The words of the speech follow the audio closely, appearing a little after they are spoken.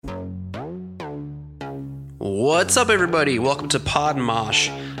What's up, everybody? Welcome to Pod Mosh.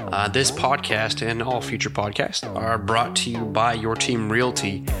 This podcast and all future podcasts are brought to you by Your Team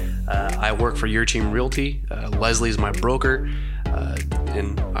Realty. I work for Your Team Realty. Leslie is my broker,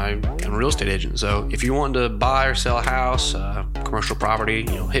 and I'm a real estate agent. So if you want to buy or sell a house, commercial property,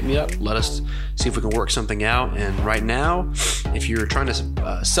 hit me up. Let us see if we can work something out. And right now, if you're trying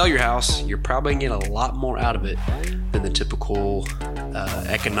to sell your house, you're probably going to get a lot more out of it than the typical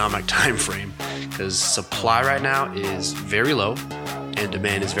economic time frame, because supply right now is very low and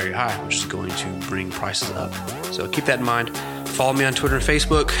demand is very high, which is going to bring prices up. So keep that in mind. Follow me on Twitter and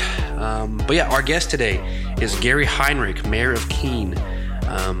Facebook. But yeah, our guest today is Gary Heinrich, mayor of Keene.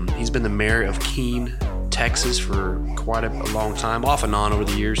 He's been the mayor of Keene, Texas for quite a long time, off and on over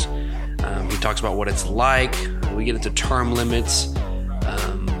the years. He talks about what it's like. We get into term limits.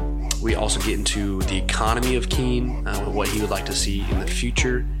 We also get into the economy of Keene, what he would like to see in the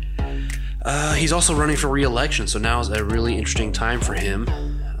future. He's also running for re-election, so now is a really interesting time for him,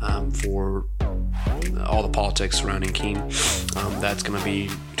 for all the politics surrounding Keene. That's going to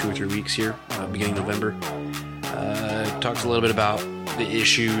be 2 or 3 weeks here, beginning November. Talks a little bit about the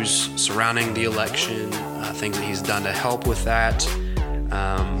issues surrounding the election, things that he's done to help with that.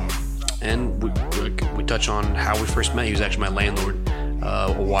 And we touch on how we first met. He was actually my landlord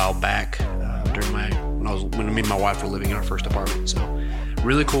a while back when me and my wife were living in our first apartment. So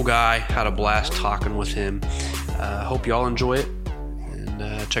really cool guy. Had a blast talking with him. Hope y'all enjoy it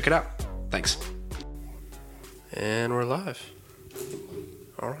and check it out. Thanks. And we're live.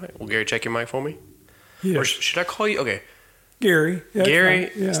 All right. Well, Gary, check your mic for me. Yes. Or should I call you? Okay. Gary.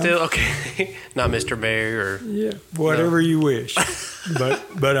 Gary, yeah. still okay. Not Mr. Mayor or Yeah, whatever you wish.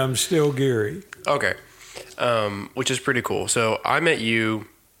 but I'm still Gary. okay. Which is pretty cool. So I met you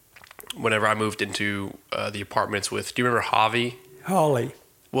whenever I moved into the apartments with. Do you remember Javi? Holly.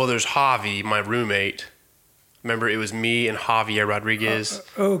 Well, there's Javi, my roommate. Remember, it was me and Javier Rodriguez.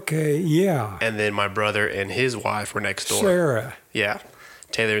 Okay, yeah. And then my brother and his wife were next door. Sarah. Yeah,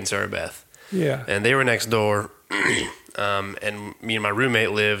 Taylor and Sarah Beth. Yeah. And they were next door. And me and my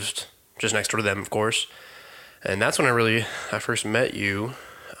roommate lived just next door to them, of course. And that's when I first met you.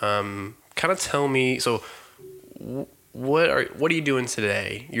 Kind of tell me, so what are you doing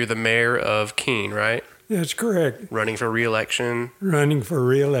today? You're the mayor of Keene, right? That's correct. Running for re-election. Running for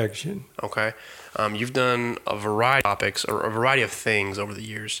re-election. Okay. You've done a variety of topics or a variety of things over the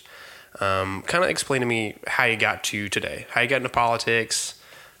years. Kind of explain to me how you got to today, how you got into politics,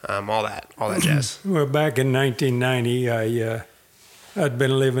 all that jazz. Well, back in 1990, I'd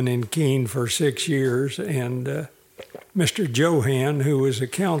been living in Keene for 6 years, and Mr. Johan, who was a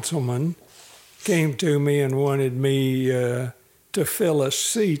councilman, came to me and wanted me to fill a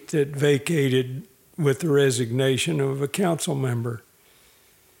seat that vacated with the resignation of a council member.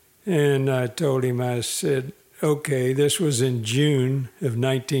 And I told him, I said, okay, this was in June of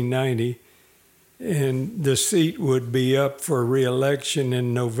 1990, and the seat would be up for re-election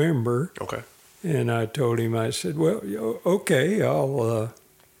in November. Okay. And I told him, I said, well, okay, I'll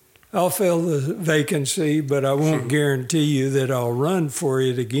fill the vacancy, but I won't guarantee you that I'll run for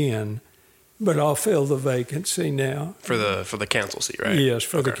it again. But I'll fill the vacancy now. For the council seat, right? Yes,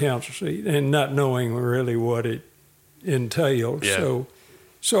 for the council seat, and not knowing really what it entailed. Yeah.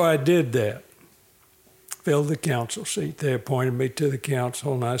 So I did that. Filled the council seat. They appointed me to the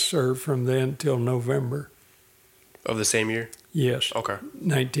council, and I served from then till November. Of the same year? Yes. Okay.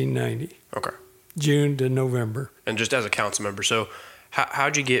 1990. Okay. June to November. And just as a council member, so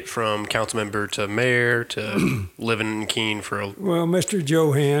how'd you get from council member to mayor to living in Keene for a... Well, Mr.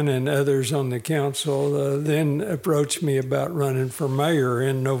 Johan and others on the council then approached me about running for mayor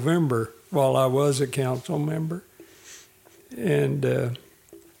in November while I was a council member. And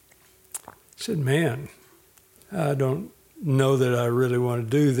said, man, I don't know that I really want to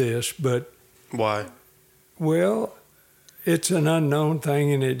do this, but... Why? Well, it's an unknown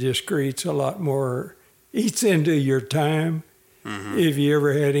thing, and it just creates a lot more... eats into your time. Mm-hmm. If you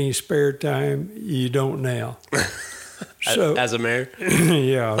ever had any spare time, you don't now. So, as a mayor?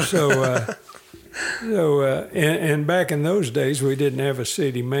 Yeah. And back in those days, we didn't have a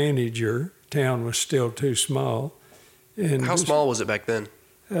city manager. Town was still too small. And how small was it back then?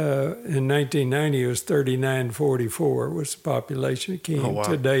 In 1990, it was 3944 was the population of Keene. Oh, wow.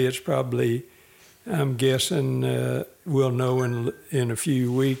 Today, it's probably, I'm guessing, we'll know in a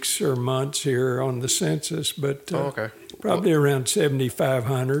few weeks or months here on the census, but okay. Probably around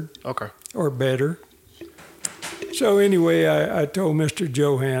 7,500 Okay. or better. So anyway, I told Mr.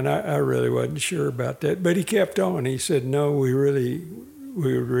 Johan I really wasn't sure about that, but he kept on. He said, no, we would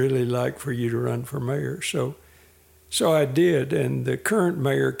really like for you to run for mayor. So So I did, and the current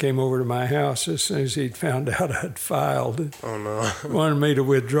mayor came over to my house as soon as he'd found out I'd filed. Oh, no. Wanted me to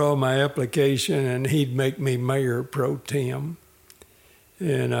withdraw my application, and he'd make me mayor pro tem.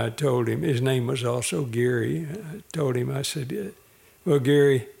 And I told him, his name was also Gary. I told him, I said, well,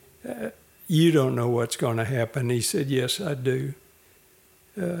 Gary, you don't know what's going to happen. He said, yes, I do.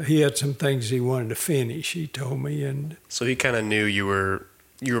 He had some things he wanted to finish, he told me. And So he kind of knew you were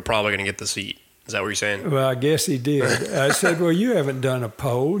probably going to get the seat. Is that what you're saying? well, I guess he did. I said, well, you haven't done a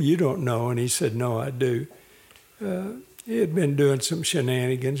poll. You don't know. And he said, no, I do. He had been doing some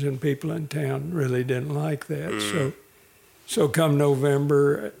shenanigans, and people in town really didn't like that. So come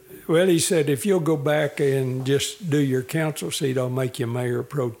November, well, he said, if you'll go back and just do your council seat, I'll make you mayor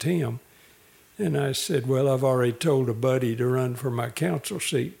pro tem. And I said, well, I've already told a buddy to run for my council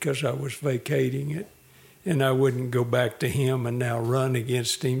seat because I was vacating it. And I wouldn't go back to him and now run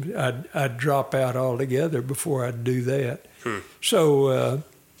against him. I'd drop out altogether before I'd do that. So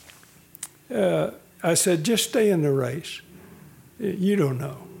I said, just stay in the race. You don't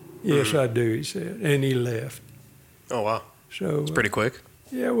know. Yes, I do, he said. And he left. Oh, wow. So It's pretty quick.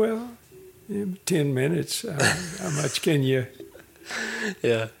 yeah, well, 10 minutes. How much can you?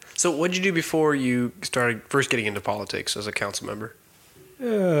 Yeah. So what did you do before you started first getting into politics as a council member?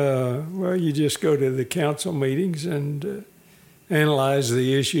 Well, you just go to the council meetings and analyze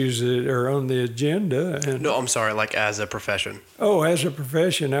the issues that are on the agenda. And No, I'm sorry, like as a profession. oh, as a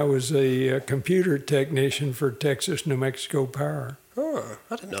profession, I was a computer technician for Texas New Mexico Power. Oh,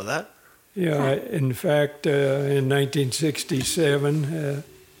 I didn't know that. Yeah, in fact, in 1967,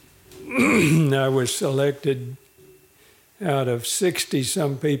 I was selected out of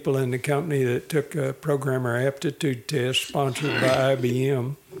 60-some people in the company that took a programmer aptitude test sponsored by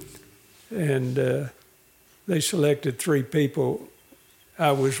IBM. And they selected 3 people.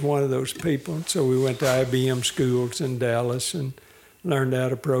 I was one of those people. So we went to IBM schools in Dallas and learned how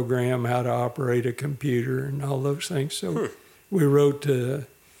to program, how to operate a computer, and all those things. So we wrote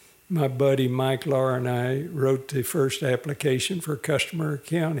my buddy Mike Lahr and I wrote the first application for customer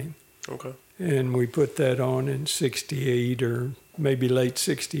accounting. Okay. And we put that on in 68 or maybe late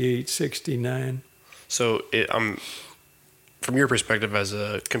 68, 69. So from your perspective as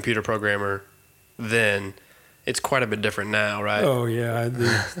a computer programmer, then it's quite a bit different now, right? Oh, yeah.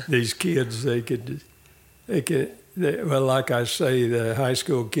 These kids, well, like I say, the high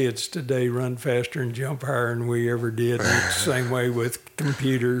school kids today run faster and jump higher than we ever did. And it's the same way with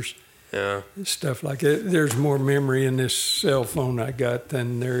computers. Yeah. Stuff like that. There's more memory in this cell phone I got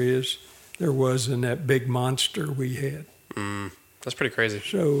than there was in that big monster we had. That's pretty crazy.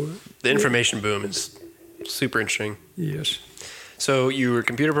 So The information boom is super interesting. yes. So you were a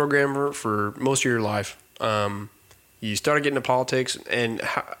computer programmer for most of your life. You started getting into politics, and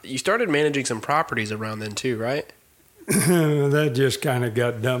you started managing some properties around then too, right? That just kind of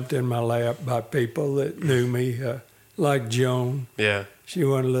got dumped in my lap by people that knew me, like Joan. Yeah. She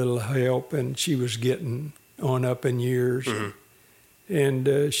wanted a little help, and she was getting on up in years.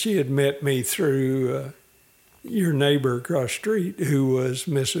 And she had met me through your neighbor across the street, who was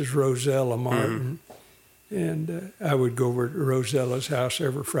Mrs. Rosella Martin. And I would go over to Rosella's house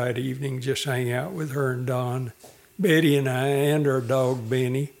every Friday evening, just hang out with her and Don. Betty and I, and our dog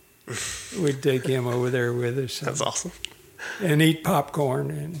Benny, we'd take him over there with us. That's awesome. And eat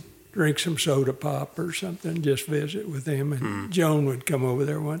popcorn and drink some soda pop or something, just visit with him. And Joan would come over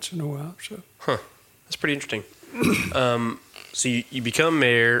there once in a while. So That's pretty interesting. So you become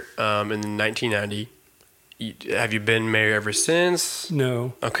mayor in 1990. Have you been mayor ever since?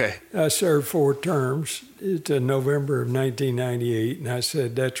 no, Okay. I served 4 terms to November of 1998, and I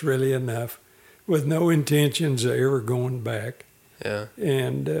said, that's really enough, with no intentions of ever going back. Yeah.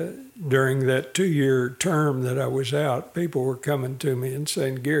 And during that 2-year term that I was out, people were coming to me and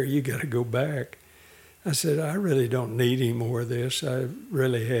saying, Gary, you got to go back. I said, I really don't need any more of this. I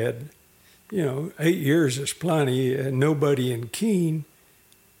really had, 8 years is plenty, and nobody in Keene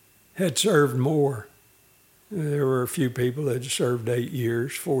had served more. There were a few people that had served 8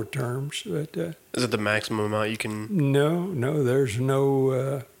 years, 4 terms, but Is it the maximum amount you can? no, there's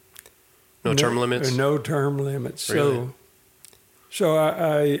no Term limits? No term limits. Really? So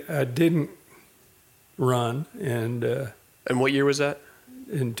I didn't run, and And what year was that?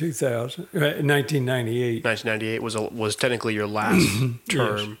 in 1998. 1998 was technically your last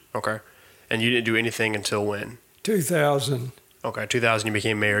term. Okay. And you didn't do anything until when? 2000, Okay, 2000 you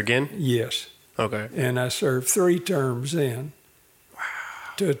became mayor again? yes. Okay. And I served 3 terms in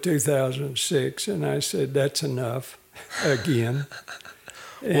to 2006, and I said, that's enough again.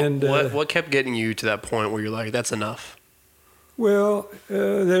 And what kept getting you to that point where you're like, that's enough? well,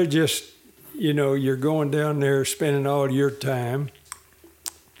 they're just, you're going down there spending all your time.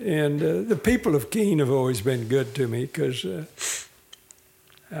 And the people of Keene have always been good to me because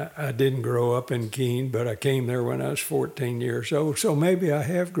I didn't grow up in Keene, but I came there when I was 14 years old. So maybe I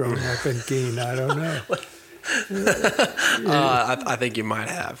have grown up in Keene. I don't know. I think you might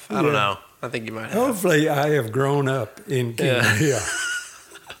have. I don't know. I think you might have. Hopefully I have grown up in Keene. Yeah.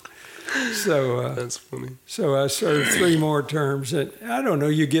 So that's funny. So I served 3 more terms. And I don't know,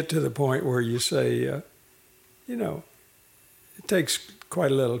 you get to the point where you say, it takes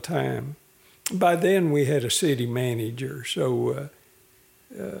quite a little time. By then we had a city manager, so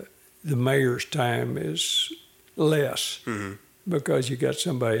the mayor's time is less because you got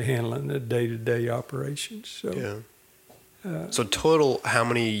somebody handling the day-to-day operations. So, so total, how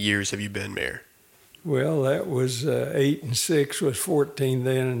many years have you been mayor? Well, that was 8 and 6 was 14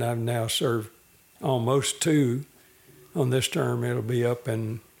 then, and I've now served almost 2 on this term. It'll be up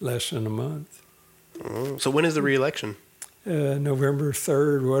in less than a month. So when is the re-election? November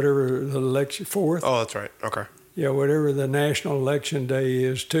 3rd, whatever the election, 4th. Oh, that's right. Okay. Yeah, whatever the national election day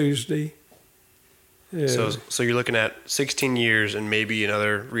is, Tuesday. So you're looking at 16 years and maybe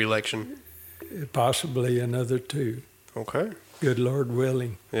another re-election? Possibly another 2. Okay. Good Lord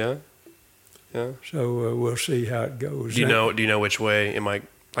willing. Yeah. Yeah. So we'll see how it goes. Do you know which way it might,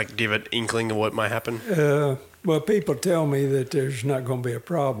 like, give an inkling of what might happen? Well, people tell me that there's not going to be a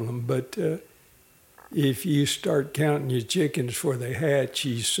problem, but if you start counting your chickens before they hatch,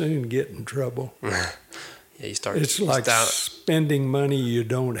 you soon get in trouble. Yeah, you start. It's like spending money you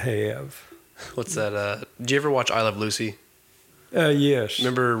don't have. What's that? Did you ever watch I Love Lucy? Yes.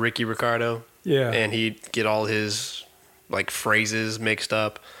 Remember Ricky Ricardo? Yeah. And he'd get all his phrases mixed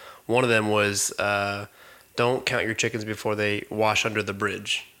up. One of them was, "Don't count your chickens before they wash under the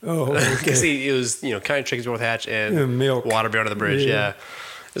bridge." Oh, okay. Because it was, count your chickens before they hatch and milk. Water be under the bridge. Yeah.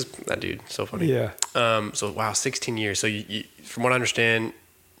 That dude, so funny. Yeah. So wow, 16 years. So you, from what I understand,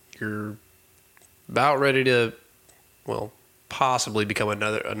 you're about ready to, possibly become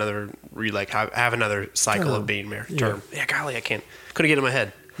another have another cycle of being mayor term. Yeah, golly, couldn't get in my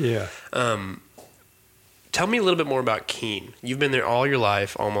head. Yeah. Tell me a little bit more about Keene. You've been there all your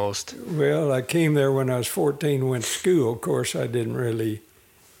life, almost. Well, I came there when I was 14, went to school. Of course, I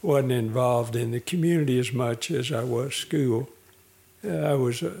wasn't involved in the community as much as I was school. It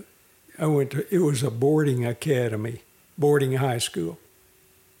was a boarding academy, boarding high school.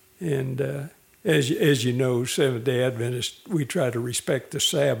 And as you know, Seventh-day Adventists, we try to respect the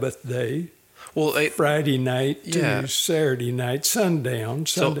Sabbath day. Well, Friday night to Saturday night, sundown.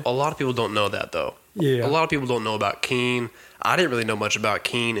 So a lot of people don't know that, though. Yeah. A lot of people don't know about Keene. I didn't really know much about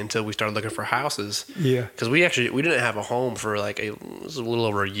Keene until we started looking for houses. Yeah. Because we didn't have a home for it was a little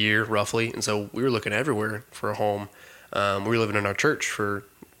over a year, roughly. And so we were looking everywhere for a home. We were living in our church for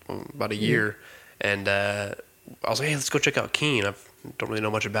about a year. And I was like, hey, let's go check out Keene. I don't really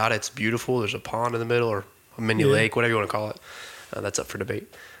know much about it. It's beautiful. There's a pond in the middle or a mini lake, whatever you want to call it. That's up for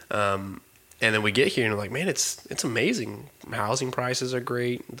debate. And then we get here and we're like, man, it's amazing. Housing prices are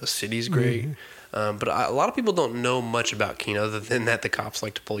great. The city's great. But a lot of people don't know much about Keene other than that the cops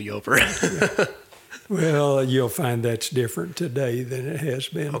like to pull you over. Well, you'll find that's different today than it has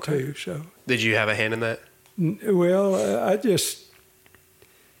been too. So, did you have a hand in that? Well,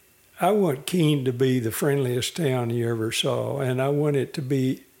 I want Keene to be the friendliest town you ever saw, and I want it to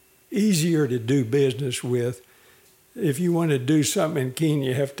be easier to do business with. If you want to do something in Keene,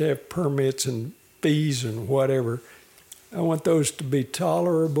 you have to have permits and fees and whatever. I want those to be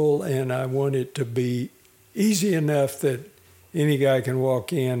tolerable, and I want it to be easy enough that any guy can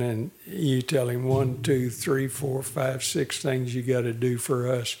walk in and you tell him 1, 2, 3, 4, 5, 6 things you got to do for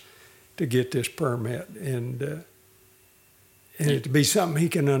us to get this permit, and it to be something he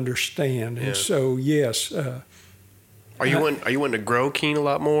can understand. And so, yes. Are you wanting to grow Keene a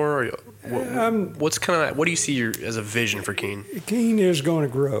lot more? Or what do you see as a vision for Keene? Keene is going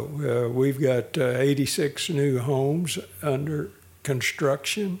to grow. We've got 86 new homes under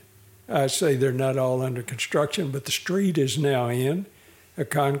construction. I say they're not all under construction, but the street is now in, a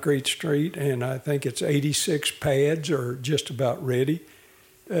concrete street, and I think it's 86 pads are just about ready.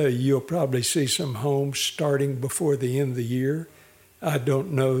 You'll probably see some homes starting before the end of the year. I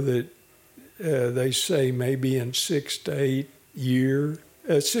don't know that they say maybe in 6 to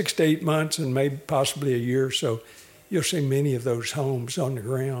 8 months and maybe possibly a year or so, you'll see many of those homes on the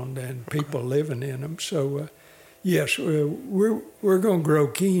ground and people living in them. So, yes, we're going to grow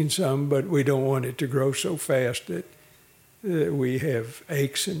Keene some, but we don't want it to grow so fast that we have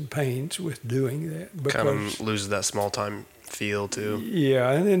aches and pains with doing that. Kind of loses that small time feel too.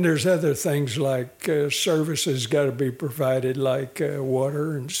 Yeah, and then there's other things like services got to be provided, like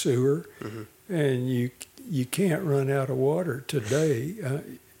water and sewer, and you can't run out of water today.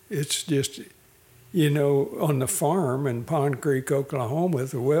 It's just, on the farm in Pond Creek, Oklahoma,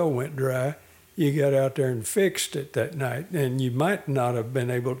 if the well went dry, you got out there and fixed it that night, and you might not have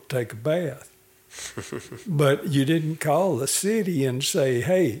been able to take a bath. But you didn't call the city and say,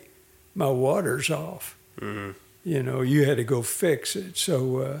 hey, my water's off. Mm-hmm. You had to go fix it.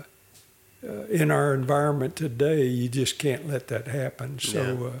 So in our environment today, you just can't let that happen.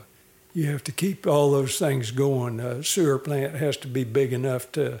 So you have to keep all those things going. A sewer plant has to be big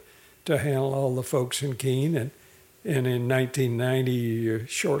enough to handle all the folks in Keene. And in 1990,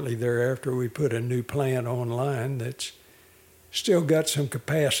 shortly thereafter, we put a new plant online that's still got some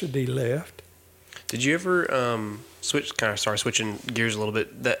capacity left. Did you ever switching gears a little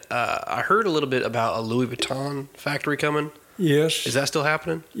bit? That I heard a little bit about a Louis Vuitton factory coming. Yes. Is that still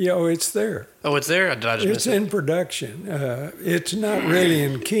happening? Yeah, it's there. Oh, it's there? Did I just miss it? It's in production. It's not really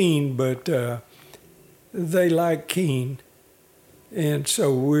in Keene, but they like Keene. And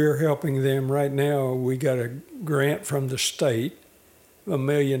so we're helping them right now. We got a grant from the state, $1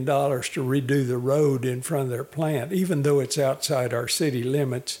 million to redo the road in front of their plant, even though it's outside our city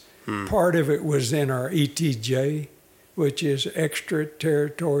limits. Part of it was in our ETJ, which is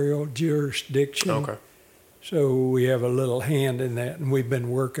extraterritorial jurisdiction. Okay. So we have a little hand in that, and we've been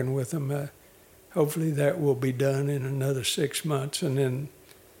working with them. Hopefully that will be done in another 6 months, and then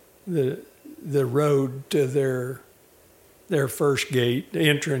the road to their first gate, the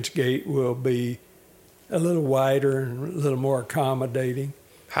entrance gate, will be a little wider and a little more accommodating.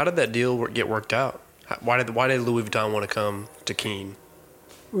 How did that deal get worked out? Why did Louis Vuitton want to come to Keene?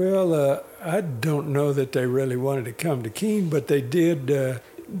 Well, I don't know that they really wanted to come to Keene, but they did.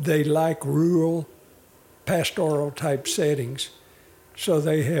 They like rural, pastoral type settings. So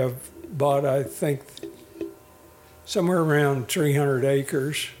they have bought, I think, somewhere around 300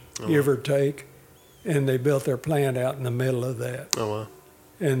 acres, give or take, and they built their plant out in the middle of that. Oh, wow.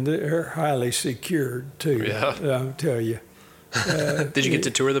 And they're highly secured, too, I'll tell you. Did you get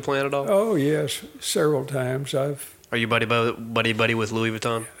to tour the plant at all? Oh, yes, several times. Are you buddy with Louis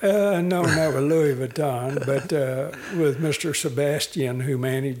Vuitton? No, not with Louis Vuitton, but with Mr. Sebastian, who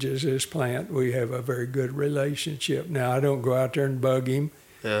manages his plant, we have a very good relationship. Now, I don't go out there and bug him,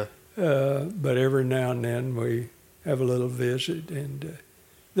 but every now and then we have a little visit, and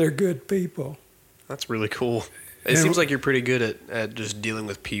they're good people. That's really cool. It seems like you're pretty good at just dealing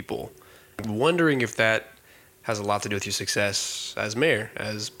with people. I'm wondering if that has a lot to do with your success as mayor,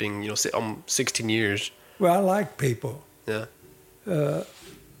 as being 16 years. Well, I like people. Yeah.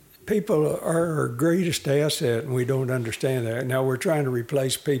 People are our greatest asset, and we don't understand that. Now, we're trying to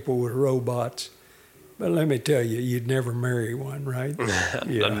replace people with robots. But let me tell you, you'd never marry one, right?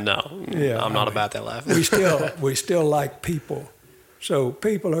 Yeah. No. Yeah, I'm not about that life. we still like people. So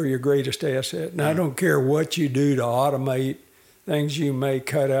people are your greatest asset. And I don't care what you do to automate things. You may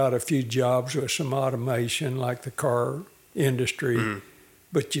cut out a few jobs with some automation, like the car industry,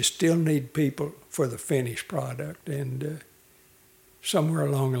 but you still need people for the finished product. And somewhere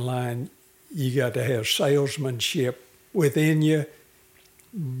along the line, you got to have salesmanship within you,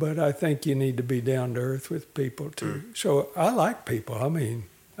 but I think you need to be down to earth with people too. So I like people. I mean,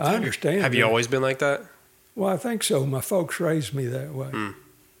 I understand. Have you always been like that? Well, I think so. My folks raised me that way.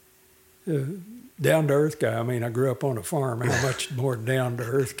 Down to earth guy. I mean, I grew up on a farm. How much more down to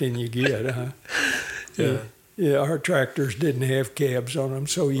earth can you get, huh? Yeah, our tractors didn't have cabs on them,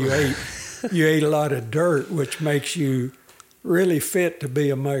 so you ate a lot of dirt, which makes you really fit to be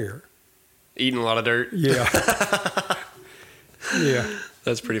a mayor. Eating a lot of dirt? Yeah. Yeah.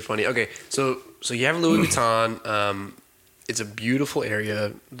 That's pretty funny. Okay, so you have Louis Vuitton. It's a beautiful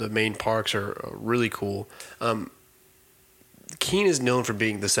area. The main parks are really cool. Keene is known for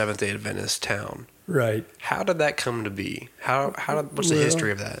being the Seventh-day Adventist town. Right. How did that come to be? What's the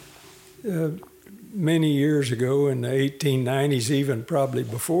history of that? Many years ago, in the 1890s, even probably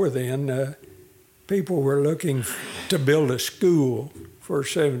before then, people were looking to build a school for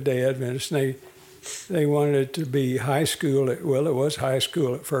Seventh-day Adventists. And they wanted it to be high school. It was high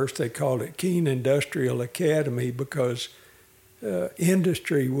school at first. They called it Keene Industrial Academy because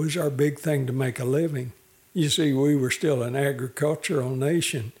industry was our big thing to make a living. You see, we were still an agricultural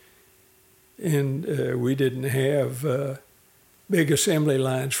nation, and we didn't have big assembly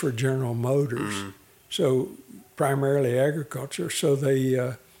lines for General Motors. So primarily agriculture. So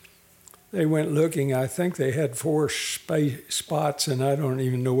they went looking. I think they had 4 spots, and I don't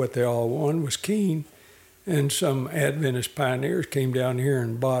even know what they all. One was Keene, And some Adventist pioneers came down here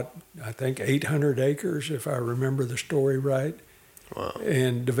and bought, I think, 800 acres, if I remember the story right. Wow.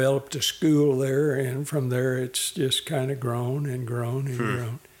 And developed a school there, and from there it's just kind of grown and grown and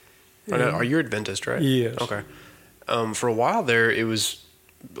grown. And Are you Adventist, right? Yes. Okay. For a while there, it was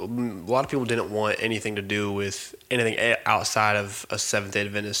a lot of people didn't want anything to do with anything outside of a Seventh-day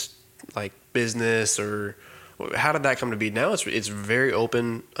Adventist like business, or how did that come to be? Now it's very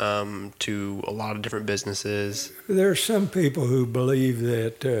open to a lot of different businesses. There are some people who believe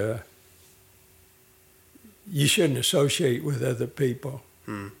that you shouldn't associate with other people.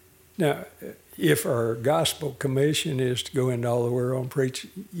 Now, if our gospel commission is to go into all the world and preach,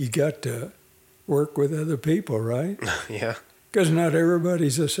 you got to work with other people, right? Yeah. Because not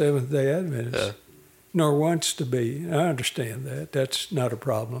everybody's a Seventh-day Adventist, nor wants to be. I understand that. That's not a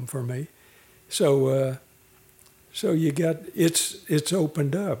problem for me. So, so you got it's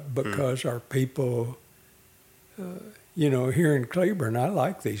opened up because our people, here in Cleburne, I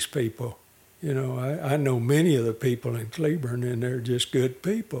like these people. I know many of the people in Cleburne, and they're just good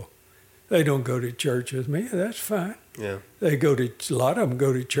people. They don't go to church with me. That's fine. Yeah. A lot of them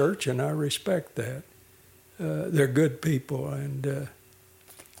go to church, and I respect that. They're good people, and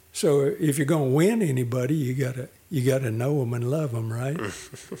so if you're going to win anybody, you gotta know them and love them, right?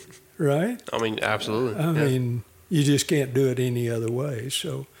 Right? I mean, absolutely. I mean, you just can't do it any other way.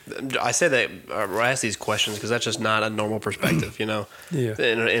 So I say that I ask these questions because that's just not a normal perspective, Yeah.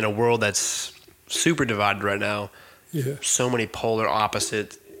 In a world that's super divided right now, Yeah. so many polar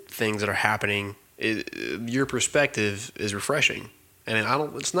opposite things that are happening. Your perspective is refreshing, and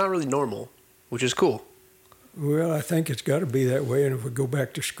it's not really normal, which is cool. Well, I think it's got to be that way. And if we go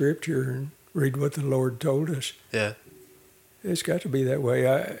back to Scripture and read what the Lord told us, Yeah. it's got to be that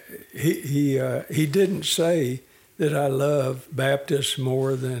way. He didn't say that I love Baptists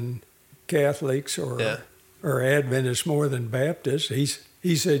more than Catholics or Adventists more than Baptists.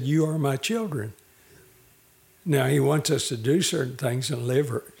 He said, "You are my children." Now, he wants us to do certain things and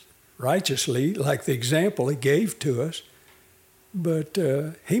live righteously, like the example he gave to us. But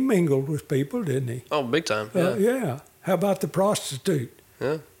he mingled with people, didn't he? Oh, big time. Yeah. How about the prostitute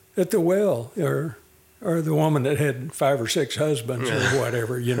Yeah. at the well, or the woman that had 5 or 6 husbands or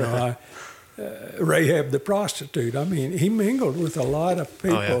whatever? Rahab the prostitute. I mean, he mingled with a lot of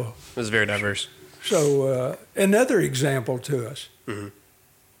people. Oh, yeah. It was very diverse. So another example to us. Mm-hmm.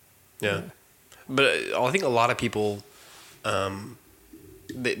 Yeah. But I think a lot of people,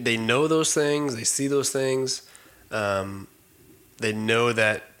 they know those things, they see those things, they know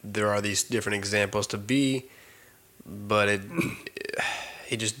that there are these different examples to be, but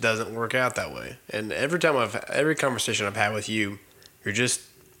it just doesn't work out that way. And every conversation I've had with you, you're just,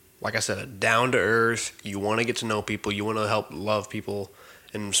 like I said, down to earth. You want to get to know people. You want to help love people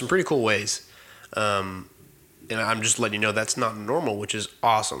in some pretty cool ways. And I'm just letting you know that's not normal, which is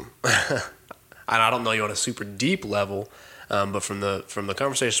awesome. And I don't know you on a super deep level, but from the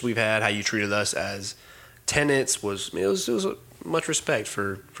conversations we've had, how you treated us as tenants was much respect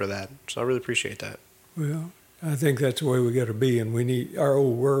for that. So I really appreciate that. Well, I think that's the way we got to be, and our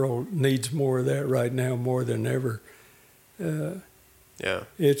old world needs more of that right now more than ever. Yeah,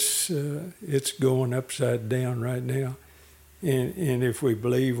 it's going upside down right now, and if we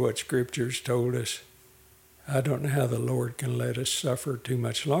believe what Scripture's told us, I don't know how the Lord can let us suffer too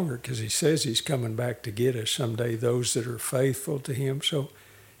much longer, because He says He's coming back to get us someday, those that are faithful to Him. So,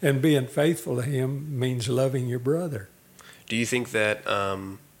 and being faithful to Him means loving your brother. Do you think that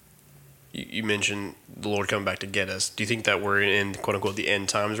you mentioned the Lord coming back to get us? Do you think that we're in quote unquote the end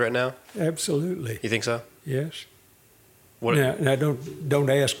times right now? Absolutely. You think so? Yes. What? Now don't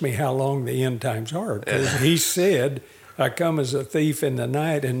ask me how long the end times are, because He said, "I come as a thief in the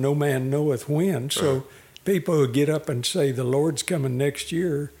night, and no man knoweth when." So people who get up and say the Lord's coming next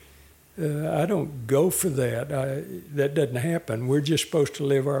year, I don't go for that. That doesn't happen. We're just supposed to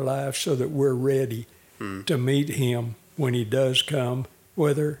live our lives so that we're ready to meet Him when He does come,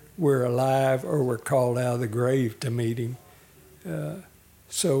 whether we're alive or we're called out of the grave to meet Him.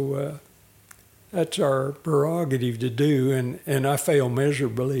 So that's our prerogative to do, and I fail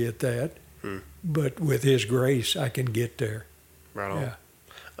miserably at that. But with His grace, I can get there. Right on.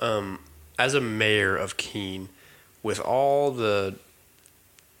 Yeah. As a mayor of Keene, with all the,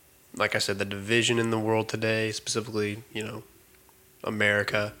 like I said, the division in the world today, specifically,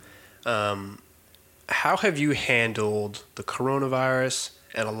 America, how have you handled the coronavirus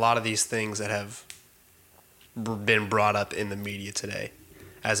and a lot of these things that have been brought up in the media today?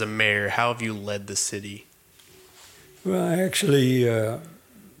 As a mayor, how have you led the city? Well, actually,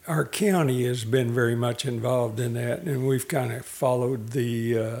 our county has been very much involved in that, and we've kind of followed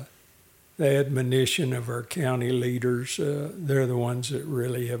the the admonition of our county leaders. They're the ones that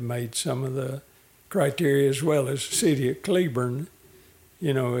really have made some of the criteria, as well as the city of Cleburne,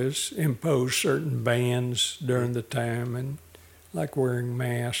 has imposed certain bans during the time, and like wearing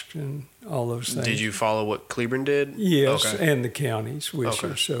masks and all those things. Did you follow what Cleburne did? Yes, Okay. and the counties,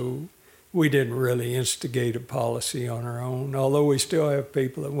 so we didn't really instigate a policy on our own, although we still have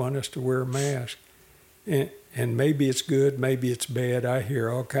people that want us to wear masks. And maybe it's good, maybe it's bad. I hear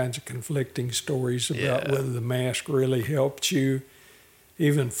all kinds of conflicting stories about whether the mask really helped you.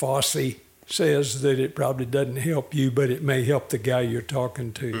 Even Fossey says that it probably doesn't help you, but it may help the guy you're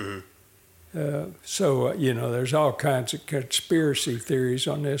talking to. There's all kinds of conspiracy theories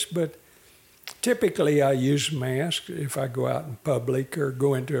on this, but typically I use masks if I go out in public or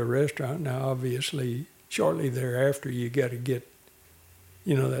go into a restaurant. Now, obviously, shortly thereafter, you got to get,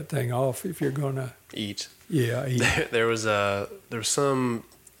 that thing off if you're going to eat. Yeah, eat. There was some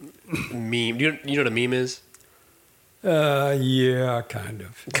meme. You know what a meme is? Yeah, kind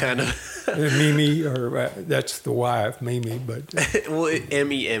of. Mimi, or that's the wife, Mimi, but well,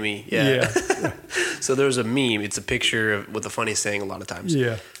 Emmy, yeah. So there's a meme. It's a picture with a funny saying a lot of times.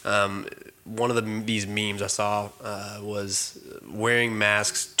 Yeah. One of these memes I saw was wearing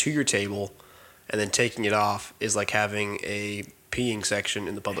masks to your table and then taking it off is like having a peeing section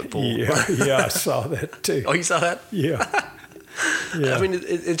in the public pool. Yeah, I saw that too. Oh, you saw that? Yeah. I mean,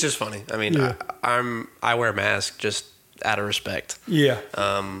 it's just funny. I mean, I wear a mask just out of respect. Yeah.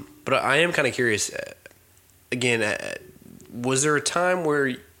 But I am kind of curious. Again, was there a time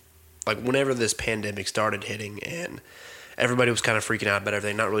where, like, whenever this pandemic started hitting and everybody was kind of freaking out about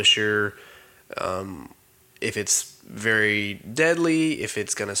everything, not really sure if it's very deadly, if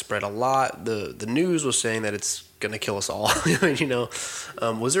it's going to spread a lot. The news was saying that it's going to kill us all.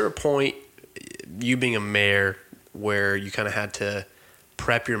 Was there a point, you being a mayor, where you kind of had to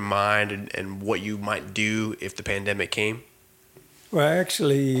prep your mind and what you might do if the pandemic came? Well,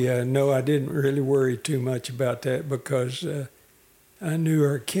 actually, no, I didn't really worry too much about that because I knew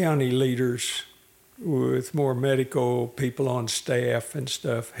our county leaders with more medical people on staff and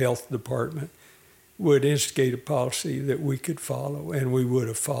stuff, health department, would instigate a policy that we could follow, and we would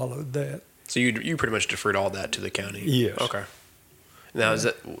have followed that. So you pretty much deferred all that to the county? Yes. Okay. Now, is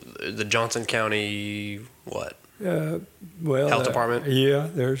that the Johnson County, what? Health department? Yeah,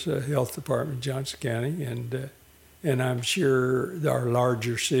 there's a health department in Johnson County, and I'm sure our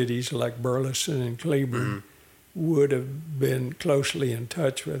larger cities like Burleson and Cleburne would have been closely in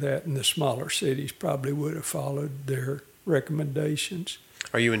touch with that, and the smaller cities probably would have followed their recommendations.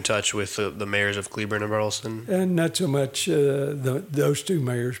 Are you in touch with the mayors of Cleburne and Burleson? And not so much those two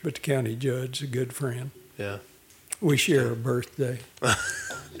mayors, but the county judge, a good friend. Yeah. We share a birthday.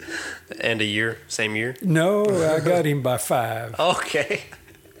 And a year? Same year? No, I got him by 5. Okay.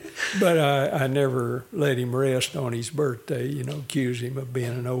 But I never let him rest on his birthday, accuse him of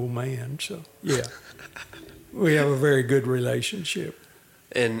being an old man. So, yeah, we have a very good relationship.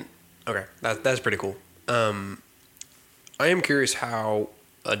 And, okay, that's pretty cool. I am curious how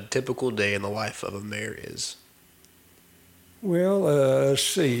a typical day in the life of a mayor is. Well, let's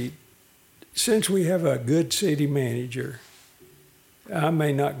see. Since we have a good city manager, I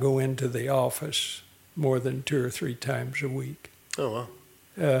may not go into the office more than 2 or 3 times a week. Oh,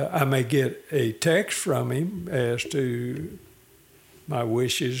 wow. I may get a text from him as to my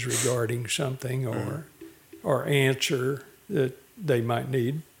wishes regarding something or answer that they might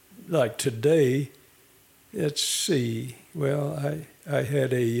need. Like today, let's see. Well, I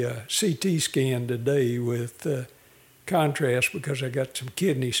had a CT scan today with contrast because I got some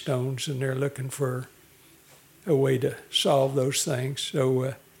kidney stones and they're looking for a way to solve those things.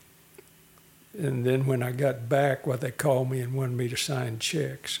 So, and then when I got back, they called me and wanted me to sign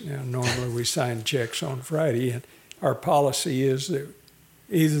checks. Now, normally we sign checks on Friday, and our policy is that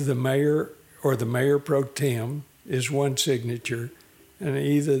either the mayor or the mayor pro tem is one signature, and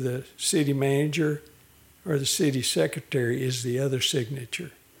either the city manager or the city secretary is the other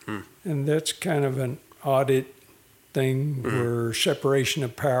signature. And that's kind of an audit thing where separation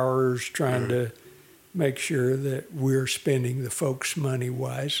of powers, trying to make sure that we're spending the folks' money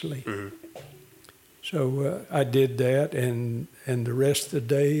wisely. So I did that, and the rest of the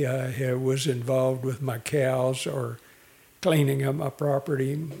day I was involved with my cows or cleaning up my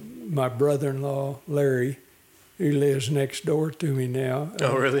property. My brother-in-law, Larry, who lives next door to me now.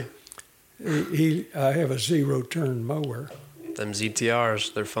 Oh, really? I have a zero-turn mower. Them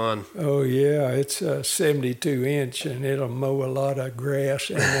ZTRs, they're fun. Oh, yeah, it's a 72-inch, and it'll mow a lot of grass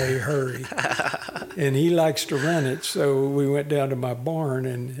in a hurry. And he likes to run it, so we went down to my barn,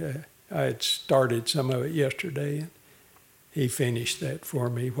 and I had started some of it yesterday. he finished that for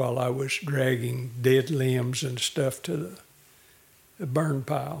me while I was dragging dead limbs and stuff to the burn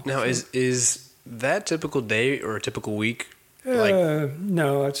pile. Now, is that typical day or a typical week?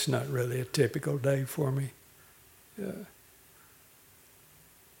 No, it's not really a typical day for me.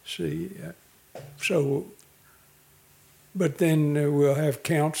 But then we'll have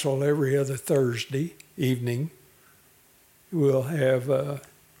council every other Thursday evening. We'll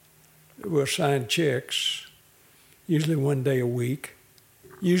sign checks, usually one day a week.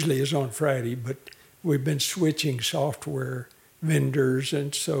 Usually it's on Friday, but we've been switching software vendors,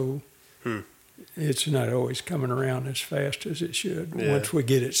 and so it's not always coming around as fast as it should. Yeah. Once we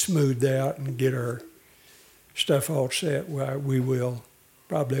get it smoothed out and get our stuff all set, we will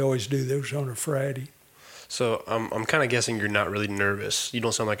probably always do those on a Friday. So I'm kind of guessing you're not really nervous. You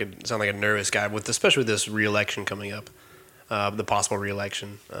don't sound like a nervous guy, especially with this re-election coming up, the possible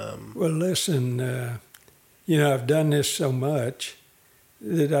re-election. Well, listen, I've done this so much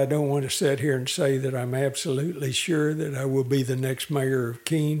that I don't want to sit here and say that I'm absolutely sure that I will be the next mayor of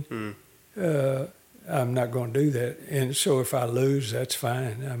Keene. I'm not going to do that. And so if I lose, that's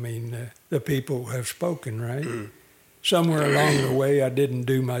fine. I mean, the people have spoken, right? Somewhere along the way, I didn't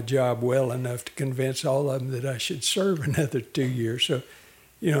do my job well enough to convince all of them that I should serve another 2 years. So,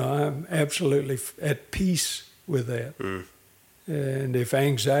 I'm absolutely at peace with that. And if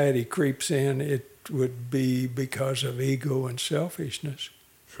anxiety creeps in, it would be because of ego and selfishness.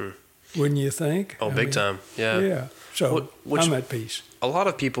 Wouldn't you think? Oh, big time. Yeah. Yeah. So I'm at peace. A lot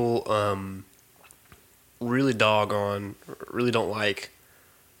of people really don't like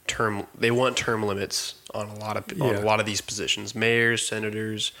they want term limits on a lot of these positions, mayors,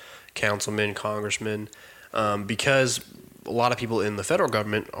 senators, councilmen, congressmen, because a lot of people in the federal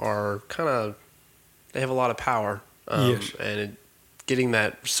government they have a lot of power, and getting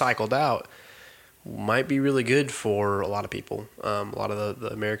that cycled out might be really good for a lot of people, a lot of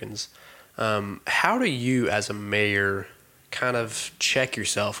the Americans. How do you, as a mayor, kind of check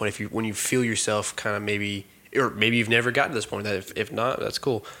yourself when you feel yourself kind of maybe you've never gotten to this point? That if not, that's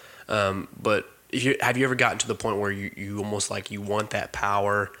cool. But have you ever gotten to the point where you almost like you want that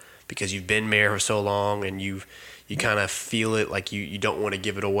power because you've been mayor for so long and you kind of feel it like you don't want to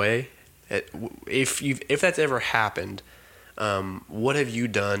give it away? If that's ever happened, what have you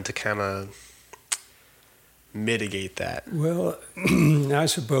done to kind of mitigate that? Well, I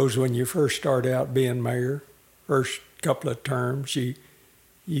suppose when you first start out being mayor, first couple of terms,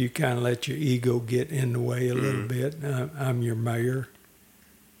 you kind of let your ego get in the way a little bit. I'm your mayor.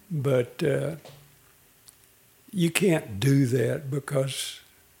 But you can't do that, because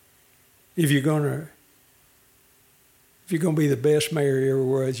if you're going to be the best mayor you ever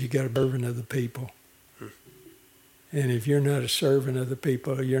was, you got to be a servant of the people. And if you're not a servant of the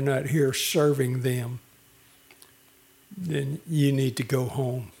people, you're not here serving them, then you need to go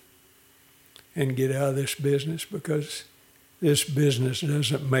home and get out of this business, because this business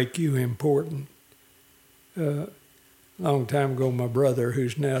doesn't make you important. Long time ago, my brother,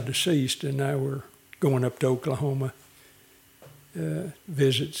 who's now deceased, and I were going up to Oklahoma,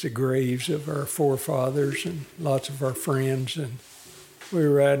 visits the graves of our forefathers and lots of our friends, and we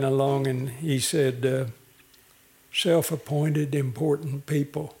were riding along, and he said, self-appointed important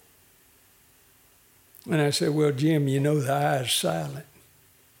people. And I said, well, Jim, the I is silent.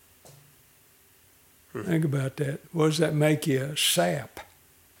 Think about that. What does that make you? A sap.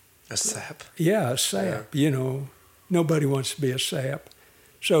 A sap? Yeah, a sap. Yeah. Nobody wants to be a sap.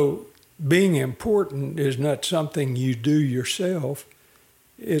 So being important is not something you do yourself.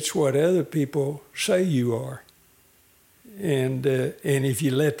 It's what other people say you are. And if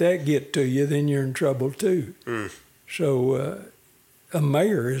you let that get to you, then you're in trouble too. So a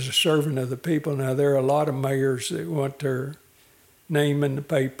mayor is a servant of the people. Now, there are a lot of mayors that want their name in the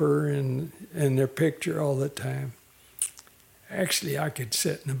paper and their picture all the time. Actually, I could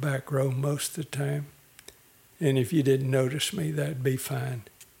sit in the back row most of the time. And if you didn't notice me, that'd be fine.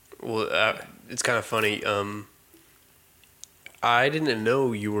 Well, it's kind of funny. I didn't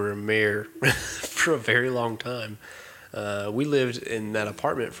know you were a mayor for a very long time. We lived in that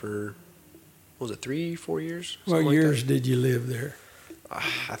apartment for, what was it, 3-4 years? What years did you live there?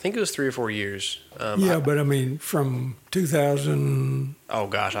 I think it was 3 or 4 years. But I mean, from 2000. Oh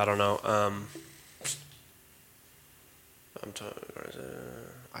gosh, I don't know.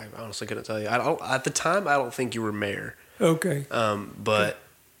 I honestly couldn't tell you. At the time, I don't think you were mayor. Okay. But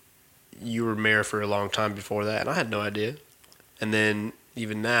you were mayor for a long time before that, and I had no idea. And then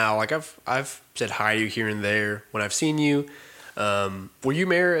even now, like I've said hi to you here and there when I've seen you. Were you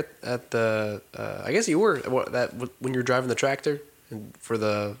mayor at the? I guess you were. When you were driving the tractor for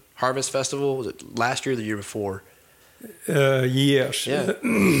the Harvest Festival? Was it last year or the year before? Yes. Yeah.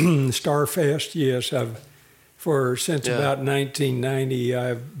 Starfest, yes. Since Yeah. about 1990,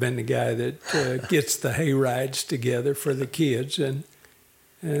 I've been the guy that gets the hay rides together for the kids. And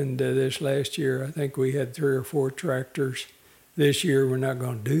this last year, I think we had 3 or 4 tractors. This year, we're not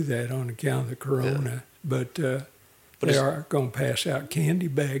going to do that on account of the corona. But they are going to pass out candy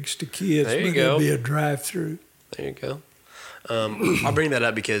bags to kids. There you but go. It'll be a drive-through. There you go. I'll bring that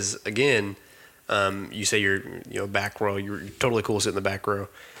up because, again, you say you're back row. You're totally cool sitting in the back row.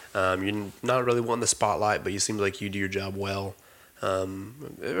 You're not really wanting the spotlight, but you seem like you do your job well.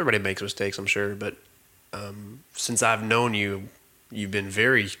 Everybody makes mistakes, I'm sure, but since I've known you, you've been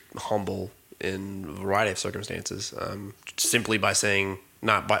very humble in a variety of circumstances. Simply by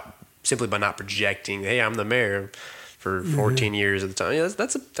not projecting, "Hey, I'm the mayor for 14 years at the time." Yeah,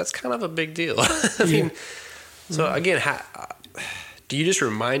 that's kind of a big deal. I mean, so again, do you just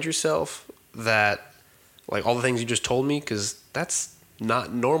remind yourself that, like, all the things you just told me, because that's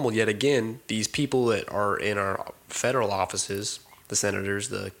not normal yet again. These people that are in our federal offices, the senators,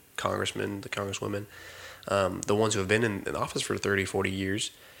 the congressmen, the congresswomen, the ones who have been in office for 30, 40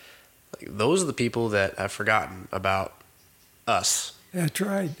 years, like, those are the people that have forgotten about us. That's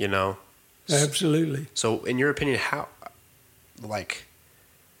right. You know? Absolutely. So in your opinion, how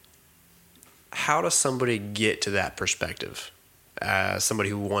does somebody get to that perspective? Somebody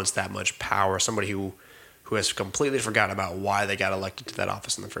who wants that much power, somebody who has completely forgotten about why they got elected to that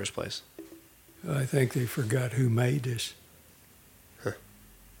office in the first place? I think they forgot who made us. Huh.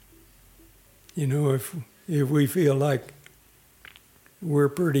 You know, if we feel like we're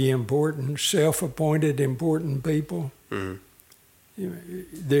pretty important, self-appointed important people, Mm-hmm.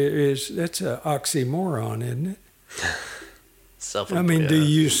 that's an oxymoron, isn't it? Self-appointed. I mean, do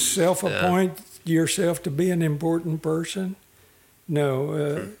you self-appoint yourself to be an important person?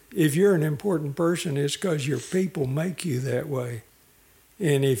 No. If you're an important person, it's because your people make you that way.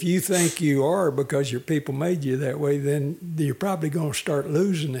 And if you think you are because your people made you that way, then you're probably going to start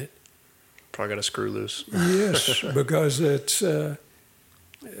losing it. Probably got a screw loose. Yes, because it's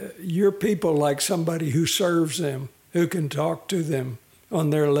your people like somebody who serves them, who can talk to them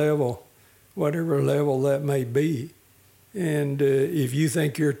on their level, whatever level that may be. And if you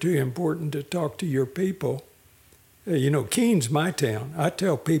think you're too important to talk to your people, Keene's my town. I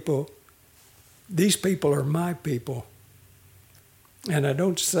tell people, these people are my people. And I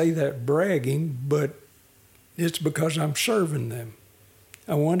don't say that bragging, but it's because I'm serving them.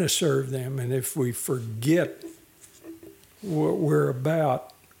 I want to serve them. And if we forget what we're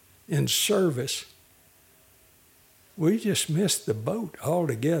about in service, we just miss the boat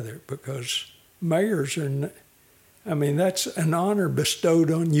altogether, because mayors are, that's an honor bestowed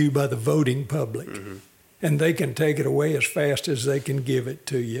on you by the voting public. Mm-hmm. And they can take it away as fast as they can give it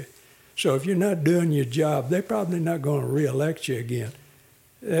to you. So if you're not doing your job, they're probably not going to reelect you again.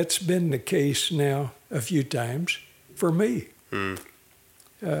 That's been the case now a few times for me. Mm.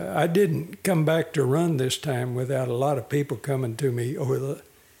 I didn't come back to run this time without a lot of people coming to me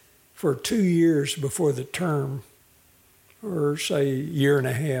for 2 years before the term, or say a year and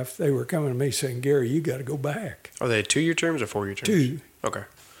a half. They were coming to me saying, "Gary, you got to go back." Are they 2-year terms or 4-year terms? 2. Okay.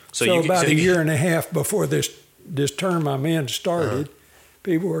 So about a year and a half before this term I'm in started,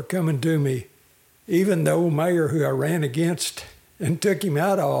 people were coming to me. Even the old mayor who I ran against and took him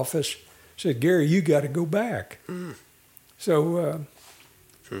out of office said, "Gary, you got to go back." Mm. So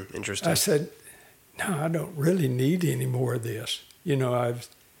interesting. I said, "No, I don't really need any more of this.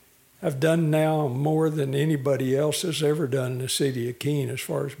 I've done now more than anybody else has ever done in the city of Keene as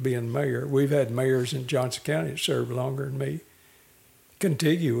far as being mayor. We've had mayors in Johnson County that served longer than me,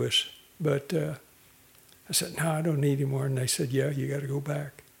 contiguous." But I said, "No, I don't need any more." And they said, "Yeah, you got to go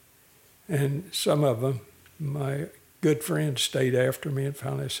back." And some of them, my good friends, stayed after me and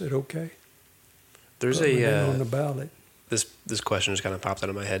finally said, "Okay." There's put my name on the ballot. This question just kind of popped out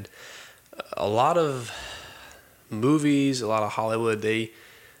of my head. A lot of movies, a lot of Hollywood, they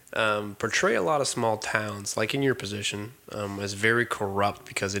portray a lot of small towns, like in your position, as very corrupt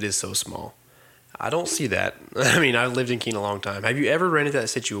because it is so small. I don't see that. I've lived in Keene a long time. Have you ever run into that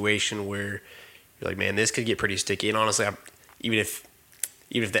situation where you're like, "Man, this could get pretty sticky"? And honestly, even if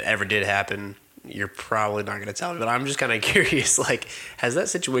that ever did happen, you're probably not going to tell me. But I'm just kind of curious, like, has that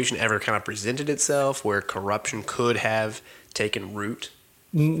situation ever kind of presented itself where corruption could have taken root?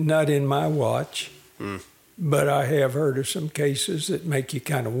 Not in my watch. Mm. But I have heard of some cases that make you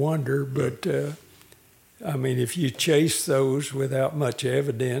kind of wonder. But, if you chase those without much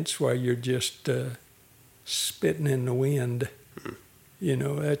evidence while you're just spitting in the wind,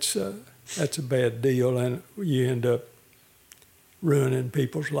 that's a bad deal. And you end up ruining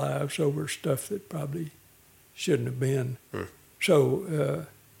people's lives over stuff that probably shouldn't have been. So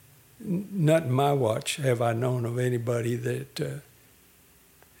not in my watch have I known of anybody that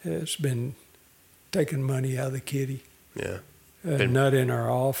has been taking money out of the kitty. Yeah. Not in our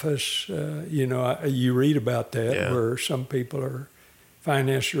office. You read about that where some people are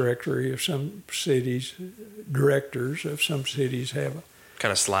finance directory of some cities, directors of some cities have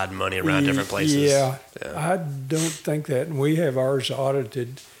kind of sliding money around different places. Yeah, I don't think that. And we have ours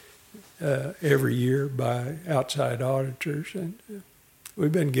audited every year by outside auditors, and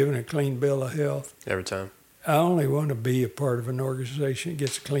we've been given a clean bill of health. Every time. I only want to be a part of an organization that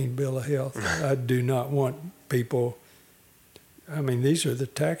gets a clean bill of health. I do not want people... I mean, these are the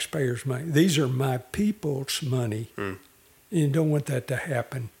taxpayers' money. These are my people's money. You don't want that to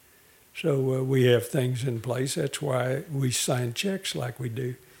happen. So we have things in place. That's why we sign checks like we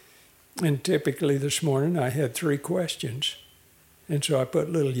do. And typically this morning I had 3 questions. And so I put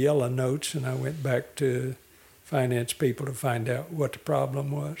little yellow notes and I went back to finance people to find out what the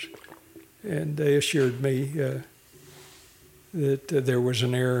problem was. And they assured me that there was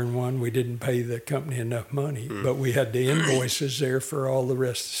an error in one. We didn't pay the company enough money, but we had the invoices there for all the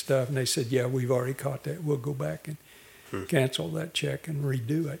rest of the stuff. And they said, yeah, we've already caught that. We'll go back and cancel that check and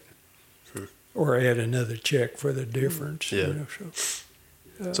redo it. Or add another check for the difference. Yeah.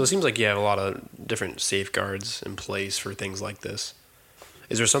 So it seems like you have a lot of different safeguards in place for things like this.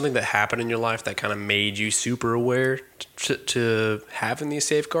 Is there something that happened in your life that kind of made you super aware to having these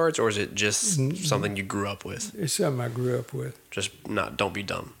safeguards, or is it just something you grew up with? It's something I grew up with. Just don't be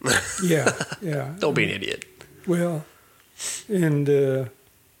dumb. Yeah. Don't be an idiot. Well, and,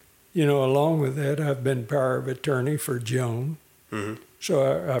 along with that, I've been power of attorney for Joan.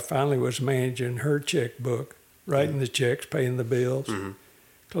 So I finally was managing her checkbook, writing the checks, paying the bills,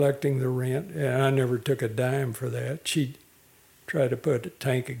 collecting the rent, and I never took a dime for that. She'd try to put a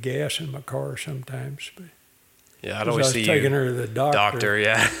tank of gas in my car sometimes. But I'd always see you taking her to the doctor.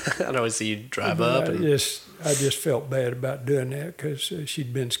 I'd always see you drive up. I just felt bad about doing that because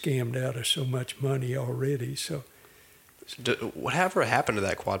she'd been scammed out of so much money already. So whatever happened to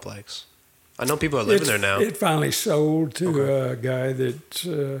that quadplex? I know people are living there now. It finally sold to a guy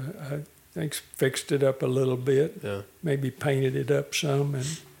that I think fixed it up a little bit, maybe painted it up some,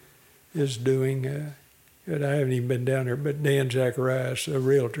 and is doing it. I haven't even been down there, but Dan Zacharias, a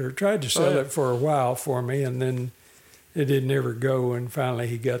realtor, tried to sell it for a while for me, and then it didn't ever go, and finally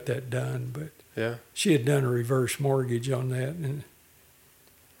he got that done. But she had done a reverse mortgage on that. And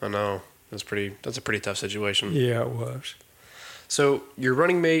I know. That's a pretty tough situation. Yeah, it was. So your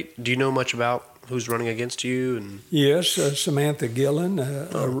running mate, do you know much about who's running against you? And yes, Samantha Gillen,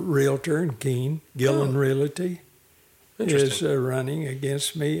 a realtor in Keene, Gillen Realty, is running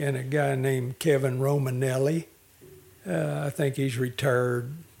against me, and a guy named Kevin Romanelli. I think he's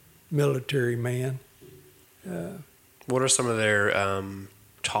retired military man. What are some of their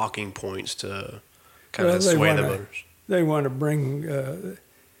talking points to kind of sway the voters? They want to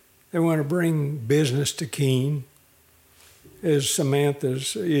bring business to Keene. Is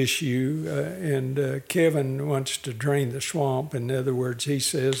Samantha's issue, and Kevin wants to drain the swamp. In other words, he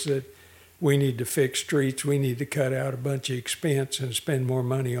says that we need to fix streets, we need to cut out a bunch of expense and spend more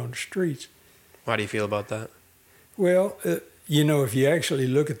money on the streets. How do you feel about that? Well, if you actually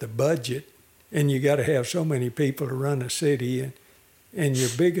look at the budget, and you got to have so many people to run a city, and your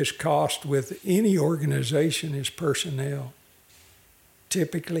biggest cost with any organization is personnel.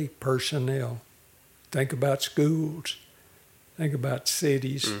 Typically personnel. Think about schools. Think about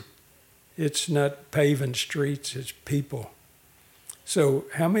cities. It's not paving streets, it's people. So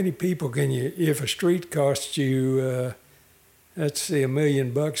how many people can you, if a street costs you, let's say $1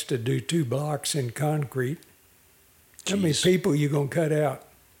 million to do 2 blocks in concrete, how many people you going to cut out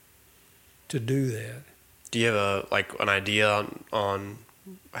to do that? Do you have an idea on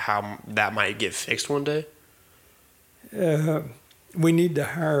how that might get fixed one day? We need to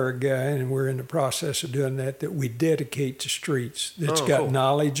hire a guy, and we're in the process of doing that we dedicate to streets, that's got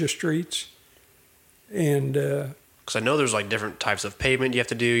knowledge of streets. And because I know there's different types of pavement you have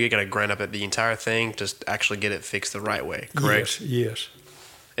to do. You got to grind up at the entire thing to actually get it fixed the right way, correct? Yes.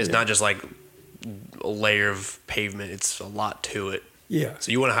 It's not just a layer of pavement. It's a lot to it. Yeah.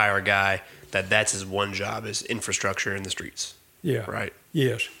 So you want to hire a guy that's his one job is infrastructure in the streets. Yeah. Right?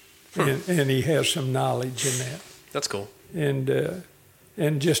 Yes. And he has some knowledge in that. That's cool. And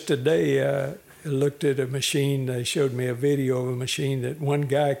just today, I looked at a machine. They showed me a video of a machine that one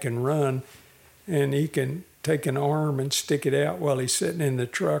guy can run, and he can take an arm and stick it out while he's sitting in the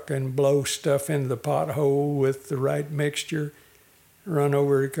truck and blow stuff into the pothole with the right mixture, run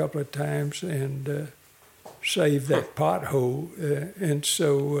over it a couple of times, and save that pothole. And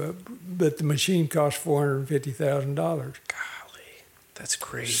so, but the machine cost $450,000. Golly, that's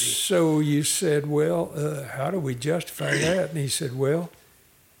crazy. So you said, well, how do we justify that? And he said, well,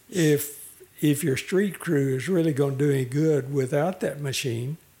 if your street crew is really going to do any good without that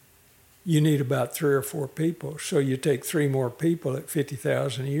machine, you need about 3 or 4 people. So you take 3 more people at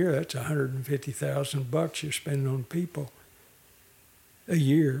 $50,000 a year. That's $150,000 you're spending on people a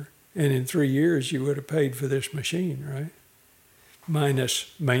year. And in 3 years, you would have paid for this machine, right?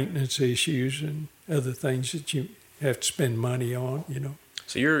 Minus maintenance issues and other things that you have to spend money on, you know.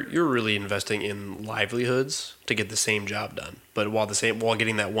 So you're really investing in livelihoods to get the same job done. But while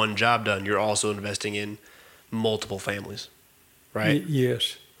getting that one job done, you're also investing in multiple families, right?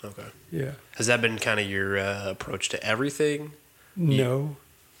 Yes. Okay. Yeah. Has that been kind of your approach to everything? No,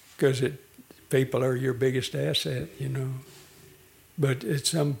 because people are your biggest asset, you know. But at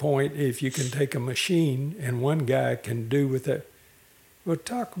some point, if you can take a machine and one guy can do with it, well,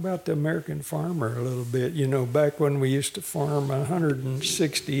 talk about the American farmer a little bit. You know, back when we used to farm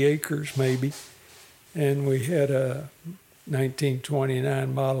 160 acres maybe, and we had a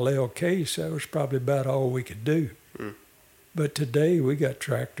 1929 Model L case, that was probably about all we could do. Mm. But today we got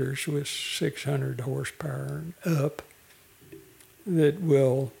tractors with 600 horsepower and up that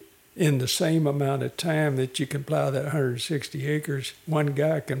will, in the same amount of time that you can plow that 160 acres, one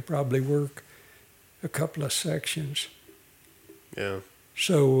guy can probably work a couple of sections. Yeah.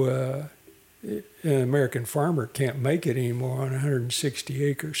 So an American farmer can't make it anymore on 160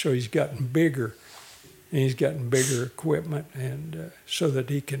 acres. So he's gotten bigger, and he's gotten bigger equipment, and so that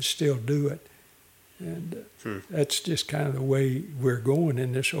he can still do it. And that's just kind of the way we're going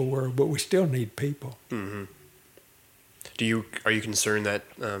in this whole world. But we still need people. Mm-hmm. Are you concerned that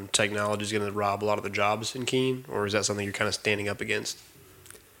technology is going to rob a lot of the jobs in Keene, or is that something you're kind of standing up against?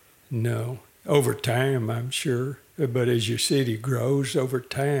 No. Over time, I'm sure. But as your city grows over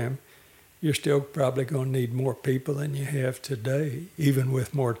time, you're still probably going to need more people than you have today, even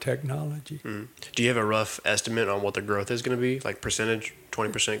with more technology. Mm. Do you have a rough estimate on what the growth is going to be? Like percentage,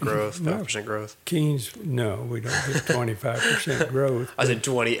 20% growth, 5% growth? Keene's, no, we don't get 25% growth. I said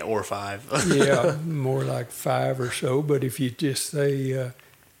 20 or 5. Yeah, more like 5 or so. But if you just say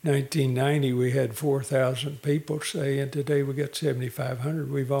 1990, we had 4,000 people, say, and today we got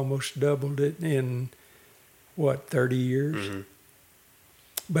 7,500. We've almost doubled it in, 30 years? Mm-hmm.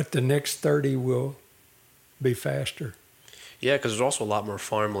 But the next 30 will be faster. Yeah, because there's also a lot more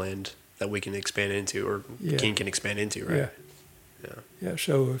farmland that we can expand into, or Keene can expand into, right? Yeah.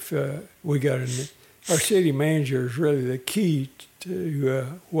 So if we got our city manager is really the key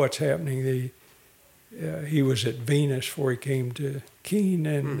to what's happening. He was at Venus before he came to Keene,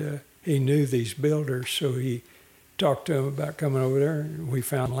 and he knew these builders, so he talked to them about coming over there. And we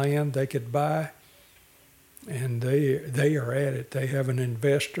found land they could buy. And they are at it. They have an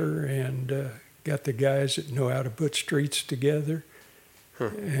investor and got the guys that know how to put streets together.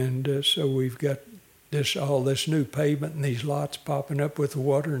 And so we've got all this new pavement and these lots popping up with the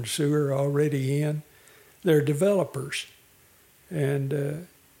water and sewer already in. They're developers. And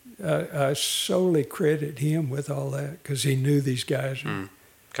I solely credit him with all that because he knew these guys.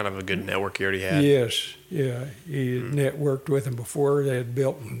 Kind of a good network he already had. Yes, yeah. He had networked with them before. They had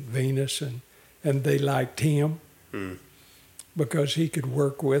built in Venus, and they liked him because he could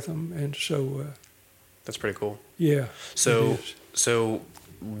work with them, and so that's pretty cool. Yeah. So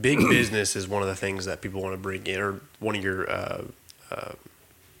big business is one of the things that people want to bring in, or one of your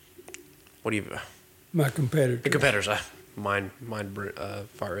my competitors. The competitors. Mind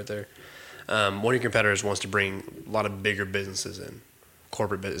fire right there. One of your competitors wants to bring a lot of bigger businesses in,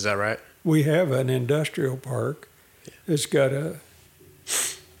 corporate business. Is that right? We have an industrial park. It's got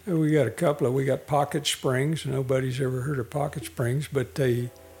we got Pocket Springs. Nobody's ever heard of Pocket Springs, but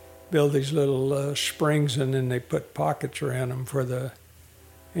they build these little springs and then they put pockets around them for the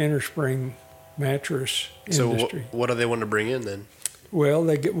innerspring mattress industry. So what do they want to bring in then? Well,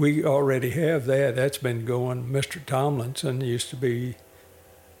 we already have that. That's been going. Mr. Tomlinson used to be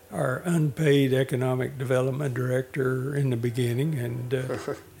our unpaid economic development director in the beginning, and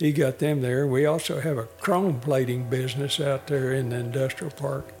he got them there. We also have a chrome plating business out there in the industrial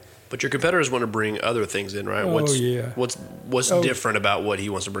park. But your competitors want to bring other things in, right? What's different about what he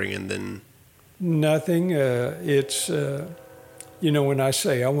wants to bring in than? Nothing. It's, when I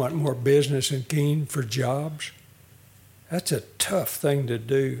say I want more business in Keene for jobs, that's a tough thing to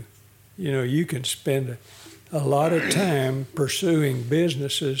do. You can spend a lot of time pursuing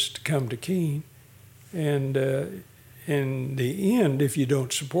businesses to come to Keene, and in the end, if you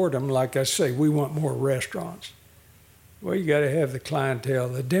don't support them, like I say, we want more restaurants. Well, you got to have the clientele.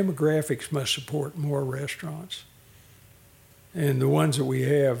 The demographics must support more restaurants. And the ones that we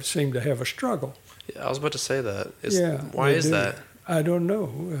have seem to have a struggle. Yeah, I was about to say that. Why they is do. that? I don't know.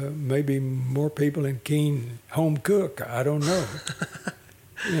 Maybe more people in Keene home cook. I don't know.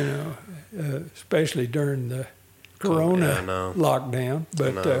 Especially during the Corona lockdown.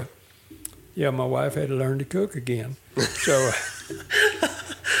 But my wife had to learn to cook again. So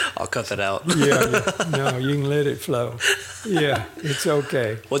I'll cut that out. No, you can let it flow. Yeah, it's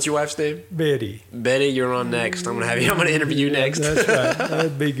okay. What's your wife's name? Betty. Betty, you're on next. I'm gonna interview you next. That's right.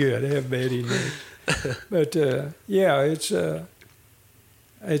 That'd be good. Have Betty next. But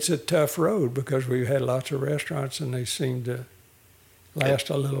it's a tough road because we've had lots of restaurants and they seem to last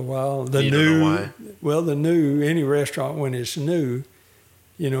a little while. You don't know why? Well, any restaurant when it's new,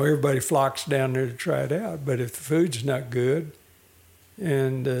 everybody flocks down there to try it out. But if the food's not good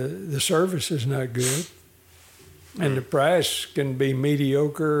and the service is not good and the price can be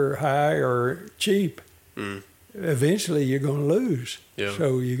mediocre, high, or cheap, eventually you're going to lose. Yeah.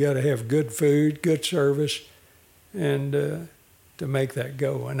 So you got to have good food, good service, and to make that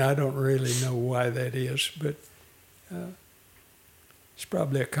go. And I don't really know why that is, but it's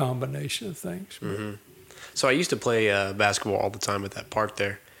probably a combination of things. Mm-hmm. So I used to play basketball all the time at that park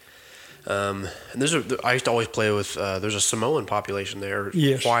there. And I used to always play with, there's a Samoan population there.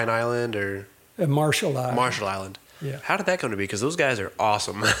 Yes. Hawaiian Island or? Marshall Island. Marshall Island. Yeah. How did that come to be? Because those guys are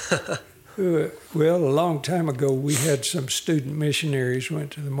awesome. Well, a long time ago, we had some student missionaries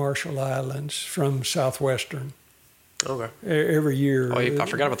went to the Marshall Islands from Southwestern. Okay. Every year. Oh, I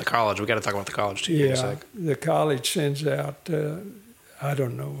forgot about the college. We got to talk about the college too. Yeah, the college sends out, I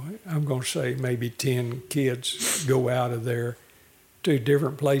don't know, I'm going to say maybe 10 kids go out of there to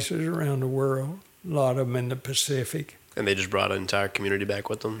different places around the world, a lot of them in the Pacific. And they just brought an entire community back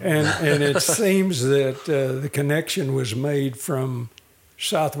with them. And it seems that the connection was made from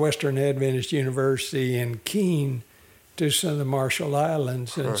Southwestern Adventist University in Keene to some of the Marshall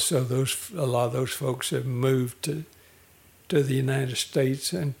Islands, and so a lot of those folks have moved to the United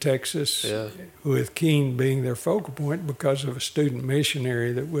States and Texas, with Keene being their focal point because of a student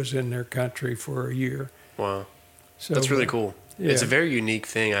missionary that was in their country for a year. Wow, so that's really cool. Yeah. It's a very unique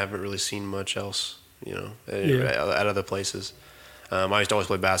thing. I haven't really seen much else, at other places. I used to always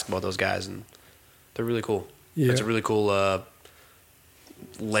play basketball with those guys, and they're really cool. Yeah. It's a really cool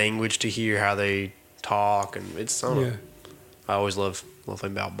language to hear how they talk, and I always love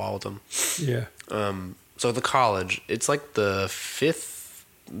playing ball with them. Yeah. So the college, it's like the 5th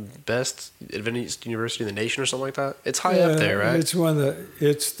best Adventist university in the nation or something like that. It's high up there, right?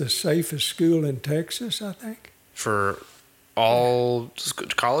 It's the safest school in Texas, I think. For all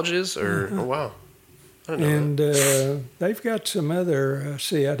colleges, or oh wow. I didn't know and they've got some other.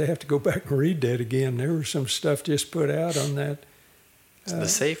 I'd have to go back and read that again. There was some stuff just put out on that. It's the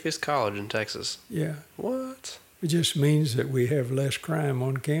safest college in Texas. Yeah. What? It just means that we have less crime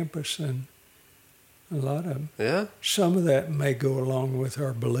on campus than a lot of them. Yeah. Some of that may go along with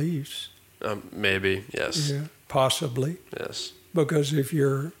our beliefs. Maybe, yes. Yeah, possibly. Yes. Because if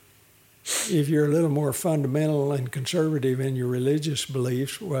you're a little more fundamental and conservative in your religious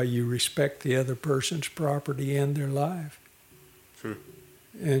beliefs, well, you respect the other person's property and their life.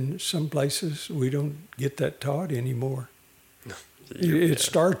 And some places we don't get that taught anymore. No. It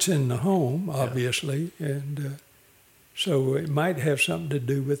starts in the home, obviously, and so it might have something to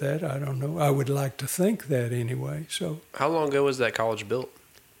do with that. I don't know. I would like to think that anyway. So, how long ago was that college built?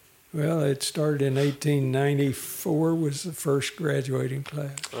 Well, it started in 1894 was the first graduating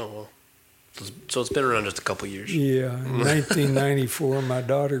class. Oh, well. So it's been around just a couple years. Yeah. In 1994, my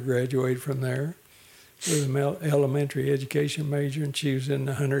daughter graduated from there with an elementary education major, and she was in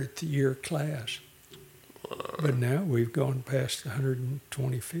the 100th year class. But now we've gone past the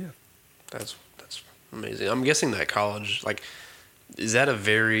 125th. That's amazing. I'm guessing that college, is that a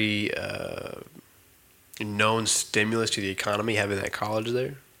very known stimulus to the economy, having that college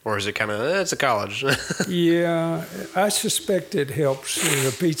there? Or is it kind of, it's a college? Yeah, I suspect it helps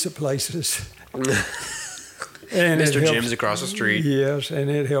the pizza places. And Mr. Jim's across the street. Yes, and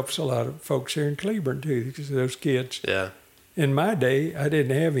it helps a lot of folks here in Cleburne, too, because those kids. Yeah. In my day, I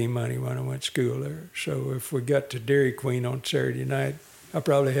didn't have any money when I went to school there. So if we got to Dairy Queen on Saturday night, I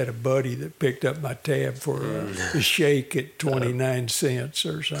probably had a buddy that picked up my tab for a shake at 29 cents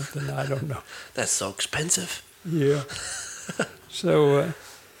or something. I don't know. That's so expensive. Yeah. So,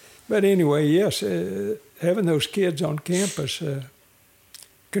 but anyway, yes, having those kids on campus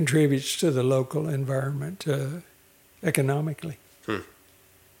contributes to the local environment economically.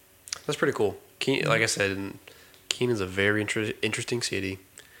 That's pretty cool. Keene, like I said, Keene is a very interesting city.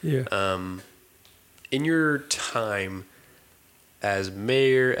 Yeah. in your time as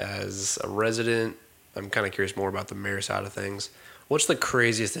mayor, as a resident, I'm kind of curious more about the mayor side of things. What's the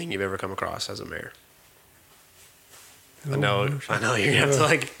craziest thing you've ever come across as a mayor? I know you're gonna have to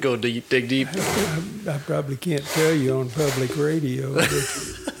like go deep, dig deep. I probably can't tell you on public radio.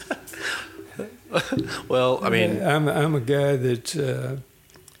 Well, I mean, I'm a guy that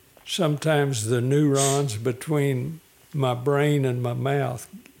sometimes the neurons between my brain and my mouth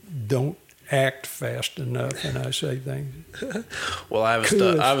don't act fast enough, and I say things. Well, I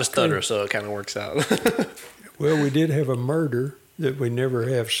have a stutter, so it kind of works out. Well, we did have a murder that we never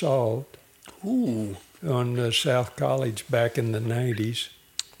have solved. Ooh. On South College back in the 90s.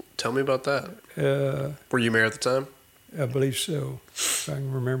 Tell me about that. Were you mayor at the time? I believe so, if I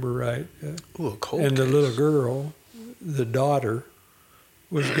can remember right. Ooh, a cold And case. the little girl, the daughter,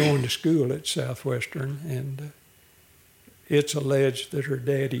 was going to school at Southwestern, and it's alleged that her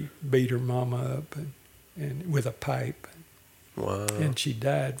daddy beat her mama up and with a pipe. Wow. And she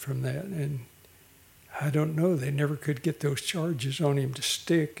died from that. And I don't know, they never could get those charges on him to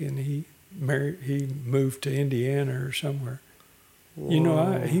stick, and he moved to Indiana or somewhere. Whoa. You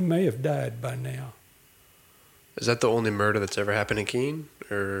know, he may have died by now. Is that the only murder that's ever happened in Keene?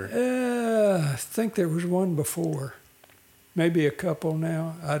 Or I think there was one before. Maybe a couple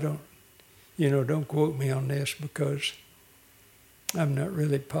now. I don't quote me on this because I'm not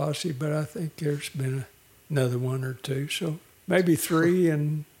really positive, but I think there's been another one or two. So maybe 3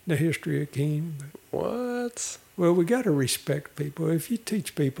 in the history of Keene. But, what? Well, we got to respect people. If you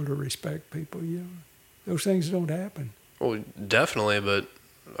teach people to respect people, those things don't happen. Well, definitely, but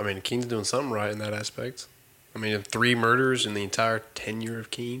I mean, Keene's doing something right in that aspect. I mean, 3 murders in the entire tenure of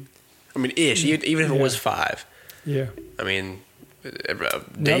Keene. I mean, ish, even if it was 5. Yeah. I mean, Not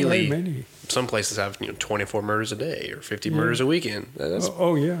very daily. many. Some places have 24 murders a day or 50 murders a weekend.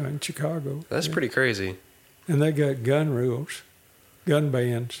 Oh yeah, in Chicago. That's pretty crazy. And they got gun rules, gun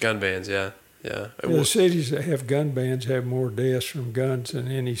bans. Gun bans, yeah. The cities that have gun bans have more deaths from guns than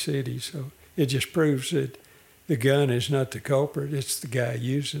any city, so it just proves that the gun is not the culprit; it's the guy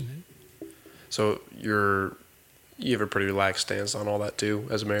using it. So you have a pretty relaxed stance on all that too,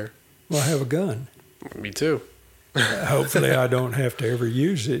 as a mayor? Well, I have a gun. Me too. Hopefully, I don't have to ever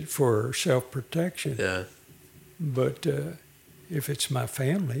use it for self-protection. Yeah. But if it's my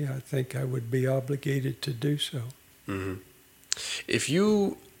family, I think I would be obligated to do so. Mm-hmm. Have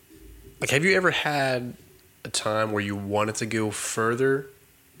you ever had a time where you wanted to go further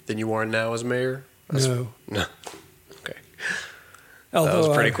than you are now as mayor? No. Okay. Although that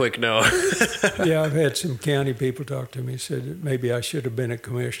was pretty quick, no. Yeah, I've had some county people talk to me and said that maybe I should have been a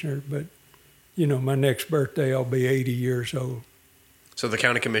commissioner, but, my next birthday I'll be 80 years old. So the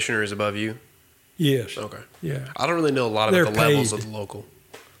county commissioner is above you? Yes. Okay. Yeah. I don't really know a lot about the levels of the local.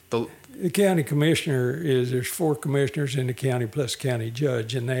 The county commissioner there's 4 commissioners in the county plus county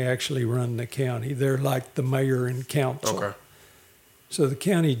judge, and they actually run the county. They're like the mayor and council. Okay. So the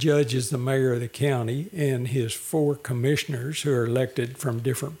county judge is the mayor of the county, and his 4 commissioners who are elected from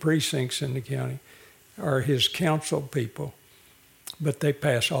different precincts in the county are his council people. But they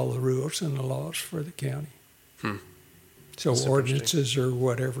pass all the rules and the laws for the county. So That's ordinances or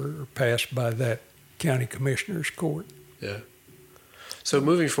whatever are passed by that county commissioner's court. Yeah. So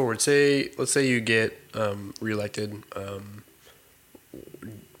moving forward, let's say you get reelected.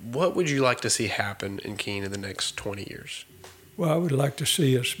 What would you like to see happen in Keene in the next 20 years? Well, I would like to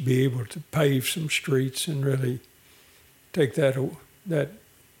see us be able to pave some streets and really take that.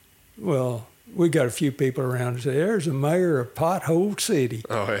 Well, we got a few people around and say, "There's a mayor of Pothole City."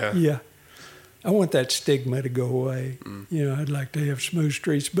 Oh yeah. Yeah. I want that stigma to go away. I'd like to have smooth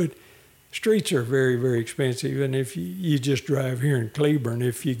streets, but streets are very, very expensive. And if you just drive here in Cleburne,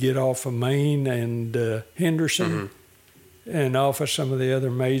 if you get off of Main and Henderson and off of some of the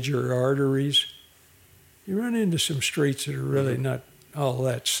other major arteries, you run into some streets that are really not all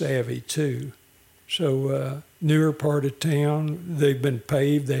that savvy too. So newer part of town, they've been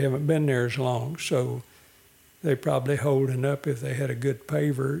paved. They haven't been there as long, so they probably holding up if they had a good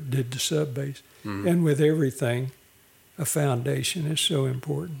paver, did the sub-base. And with everything, a foundation is so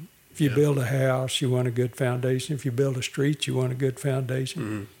important. If you build a house, you want a good foundation. If you build a street, you want a good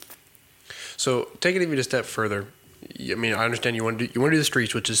foundation. So take it even a step further. I mean, I understand you want to do the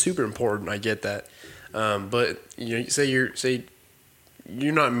streets, which is super important. I get that. But say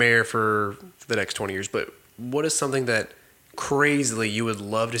you're not mayor for the next 20 years, but what is something that crazily you would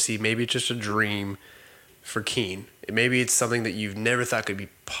love to see? Maybe it's just a dream for Keene. Maybe it's something that you've never thought could be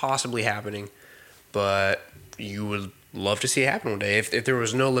possibly happening, but you would love to see happen one day. If there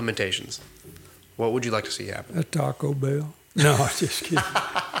was no limitations, what would you like to see happen? A Taco Bell. No, I'm just kidding.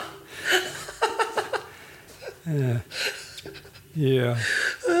 Yeah.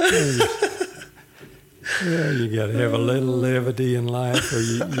 Yeah, you got to have a little levity in life, or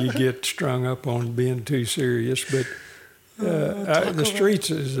you get strung up on being too serious. But the streets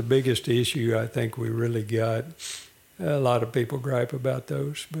is the biggest issue I think we really got. A lot of people gripe about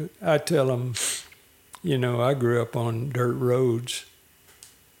those, but I tell them, I grew up on dirt roads,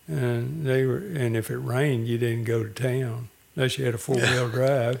 and if it rained, you didn't go to town unless you had a 4-wheel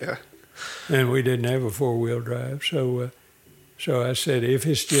drive. Yeah. And we didn't have a 4-wheel drive, so I said, if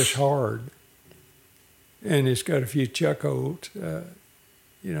it's just hard and it's got a few chuck holes,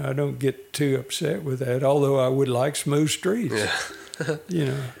 I don't get too upset with that. Although I would like smooth streets.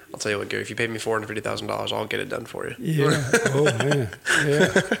 Yeah. I'll tell you what, Gary. If you pay me $450,000, I'll get it done for you. Yeah. Oh man.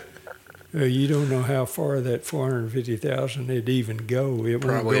 Yeah. You don't know how far that $450,000 it'd even go. It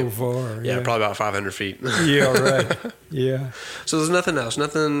Probably, won't go far. Yeah, probably about 500 feet. Yeah. Right. Yeah. So there's nothing else,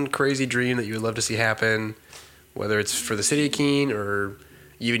 nothing crazy dream that you would love to see happen, whether it's for the city of Keene or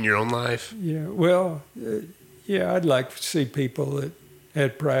even your own life. Yeah. Well, I'd like to see people that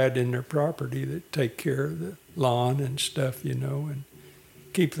had pride in their property, that take care of the lawn and stuff, and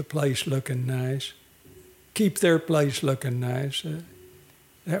keep the place looking nice. Keep their place looking nice.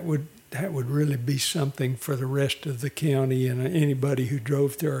 That would really be something for the rest of the county and anybody who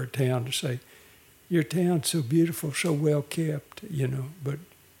drove through our town to say, your town's so beautiful, so well kept, But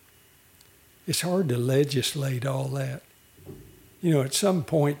it's hard to legislate all that. At some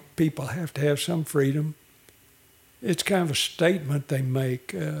point, people have to have some freedom. It's kind of a statement they make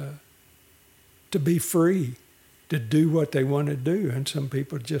to be free, to do what they want to do. And some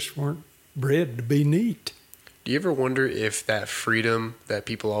people just weren't bred to be neat. Do you ever wonder if that freedom that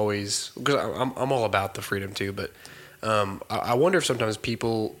people always, because I'm all about the freedom too, but I wonder if sometimes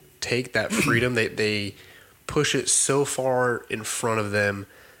people take that freedom, they push it so far in front of them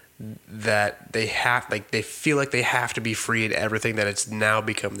that they feel like they have to be free in everything, that it's now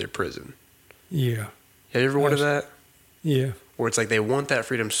become their prison. Yeah. Have you ever wondered that? Yeah. Where it's like they want that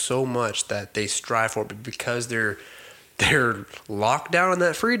freedom so much that they strive for it, but because they're locked down in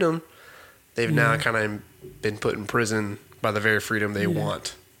that freedom, they've now kind of been put in prison by the very freedom they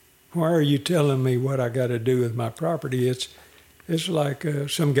want. Why are you telling me what I got to do with my property? It's like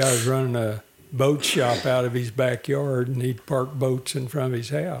some guy's running a boat shop out of his backyard, and he'd park boats in front of his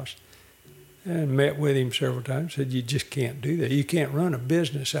house. And met with him several times, said, you just can't do that. You can't run a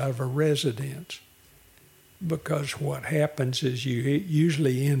business out of a residence, because what happens is you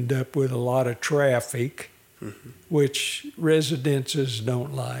usually end up with a lot of traffic, which residences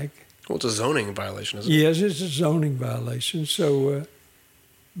don't like. Well, it's a zoning violation, isn't it? Yes, it's a zoning violation. So,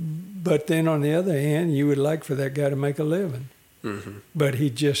 but then on the other hand, you would like for that guy to make a living. Mm-hmm. But he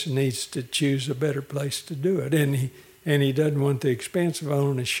just needs to choose a better place to do it. And he doesn't want the expense of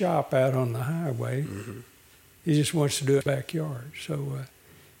owning a shop out on the highway. Mm-hmm. He just wants to do it in the backyard. So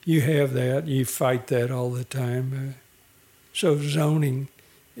you have that. You fight that all the time. So zoning,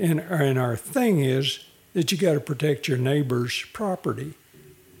 and our thing is that you got to protect your neighbor's property.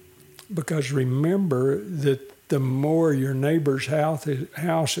 Because remember that the more your neighbor's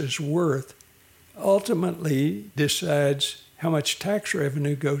house is worth, ultimately decides how much tax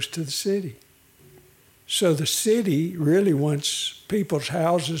revenue goes to the city. So the city really wants people's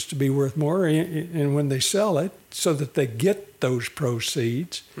houses to be worth more, and when they sell it, so that they get those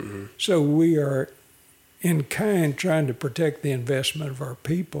proceeds. Mm-hmm. So we are, in kind, trying to protect the investment of our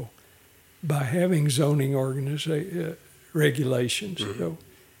people by having zoning regulations. Mm-hmm. So,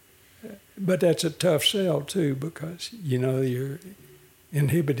 but that's a tough sell too, because you're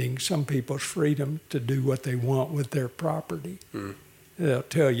inhibiting some people's freedom to do what they want with their property. Mm. They'll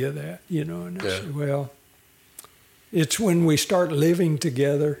tell you that, and I say, well, it's when we start living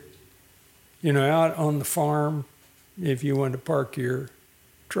together, out on the farm, if you wanted to park your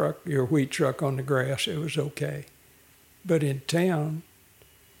wheat truck on the grass, it was okay. But in town,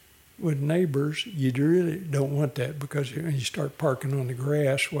 with neighbors, you really don't want that, because when you start parking on the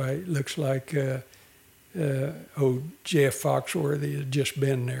grass, why, it looks like Jeff Foxworthy has just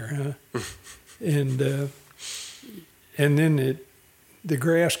been there, huh? and then the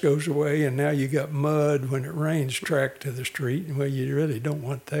grass goes away, and now you got mud when it rains tracked to the street. Well, you really don't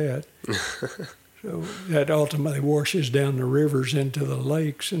want that. So that ultimately washes down the rivers into the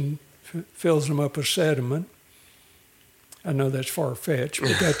lakes and fills them up with sediment. I know that's far-fetched,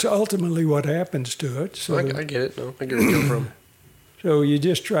 but that's ultimately what happens to it. So I get it. No, I get where you're coming from. So you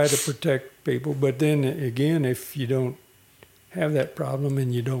just try to protect people. But then again, if you don't have that problem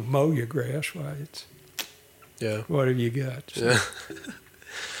and you don't mow your grass, why, what have you got? So. Yeah.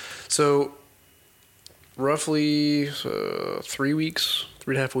 So roughly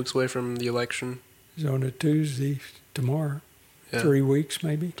 3.5 weeks away from the election. It's on a Tuesday tomorrow. Yeah. 3 weeks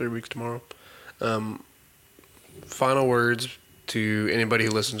maybe. 3 weeks tomorrow. Final words to anybody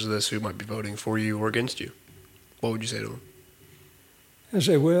who listens to this who might be voting for you or against you. What would you say to them? I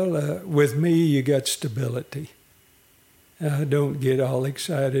say, well, with me, you got stability. Don't get all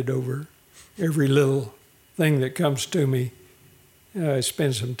excited over every little thing that comes to me.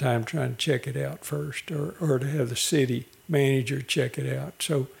 Spend some time trying to check it out first, or to have the city manager check it out.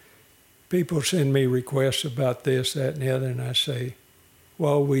 So people send me requests about this, that, and the other, and I say,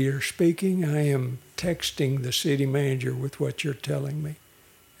 while we are speaking, I am texting the city manager with what you're telling me,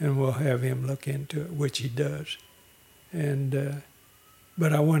 and we'll have him look into it, which he does. And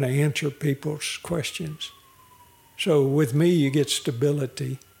but I want to answer people's questions. So with me, you get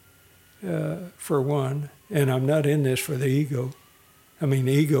stability, for one, and I'm not in this for the ego. I mean,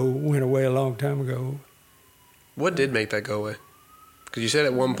 the ego went away a long time ago. What did make that go away? Because you said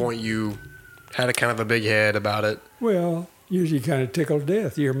at one point you had a kind of a big head about it. Well, usually kind of tickled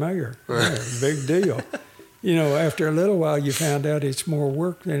death. You're mayor. Yeah, big deal. You know, after a little while, you found out it's more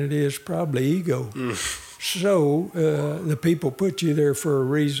work than it is probably ego. So the people put you there for a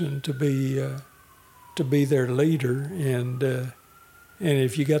reason, to be their leader, and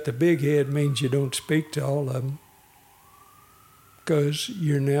if you got the big head, it means you don't speak to all of them, because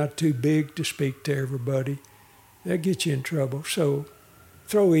you're now too big to speak to everybody. That gets you in trouble. So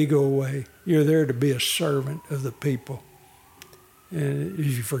throw ego away. You're there to be a servant of the people. And if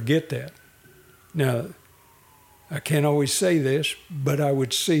you forget that. Now, I can't always say this, but I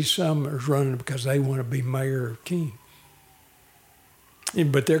would see some as running because they want to be mayor of Keene.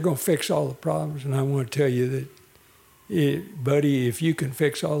 But they're going to fix all the problems, and I want to tell you that, buddy, if you can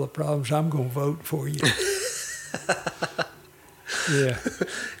fix all the problems, I'm going to vote for you. Yeah.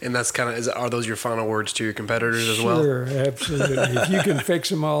 And that's kind of, are those your final words to your competitors as well? Sure, absolutely. If you can fix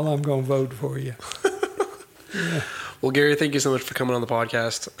them all, I'm going to vote for you. Yeah. Well, Gary, thank you so much for coming on the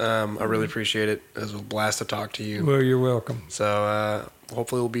podcast. I really appreciate it. It was a blast to talk to you. Well, you're welcome. So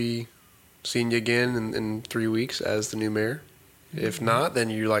hopefully we'll be seeing you again in 3 weeks as the new mayor. If not, then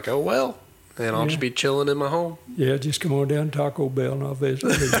you're like, oh, well, then I'll just be chilling in my home. Yeah, just come on down to Taco Bell and I'll visit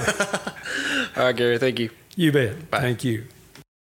with you. All right, Gary, thank you. You bet. Bye. Thank you.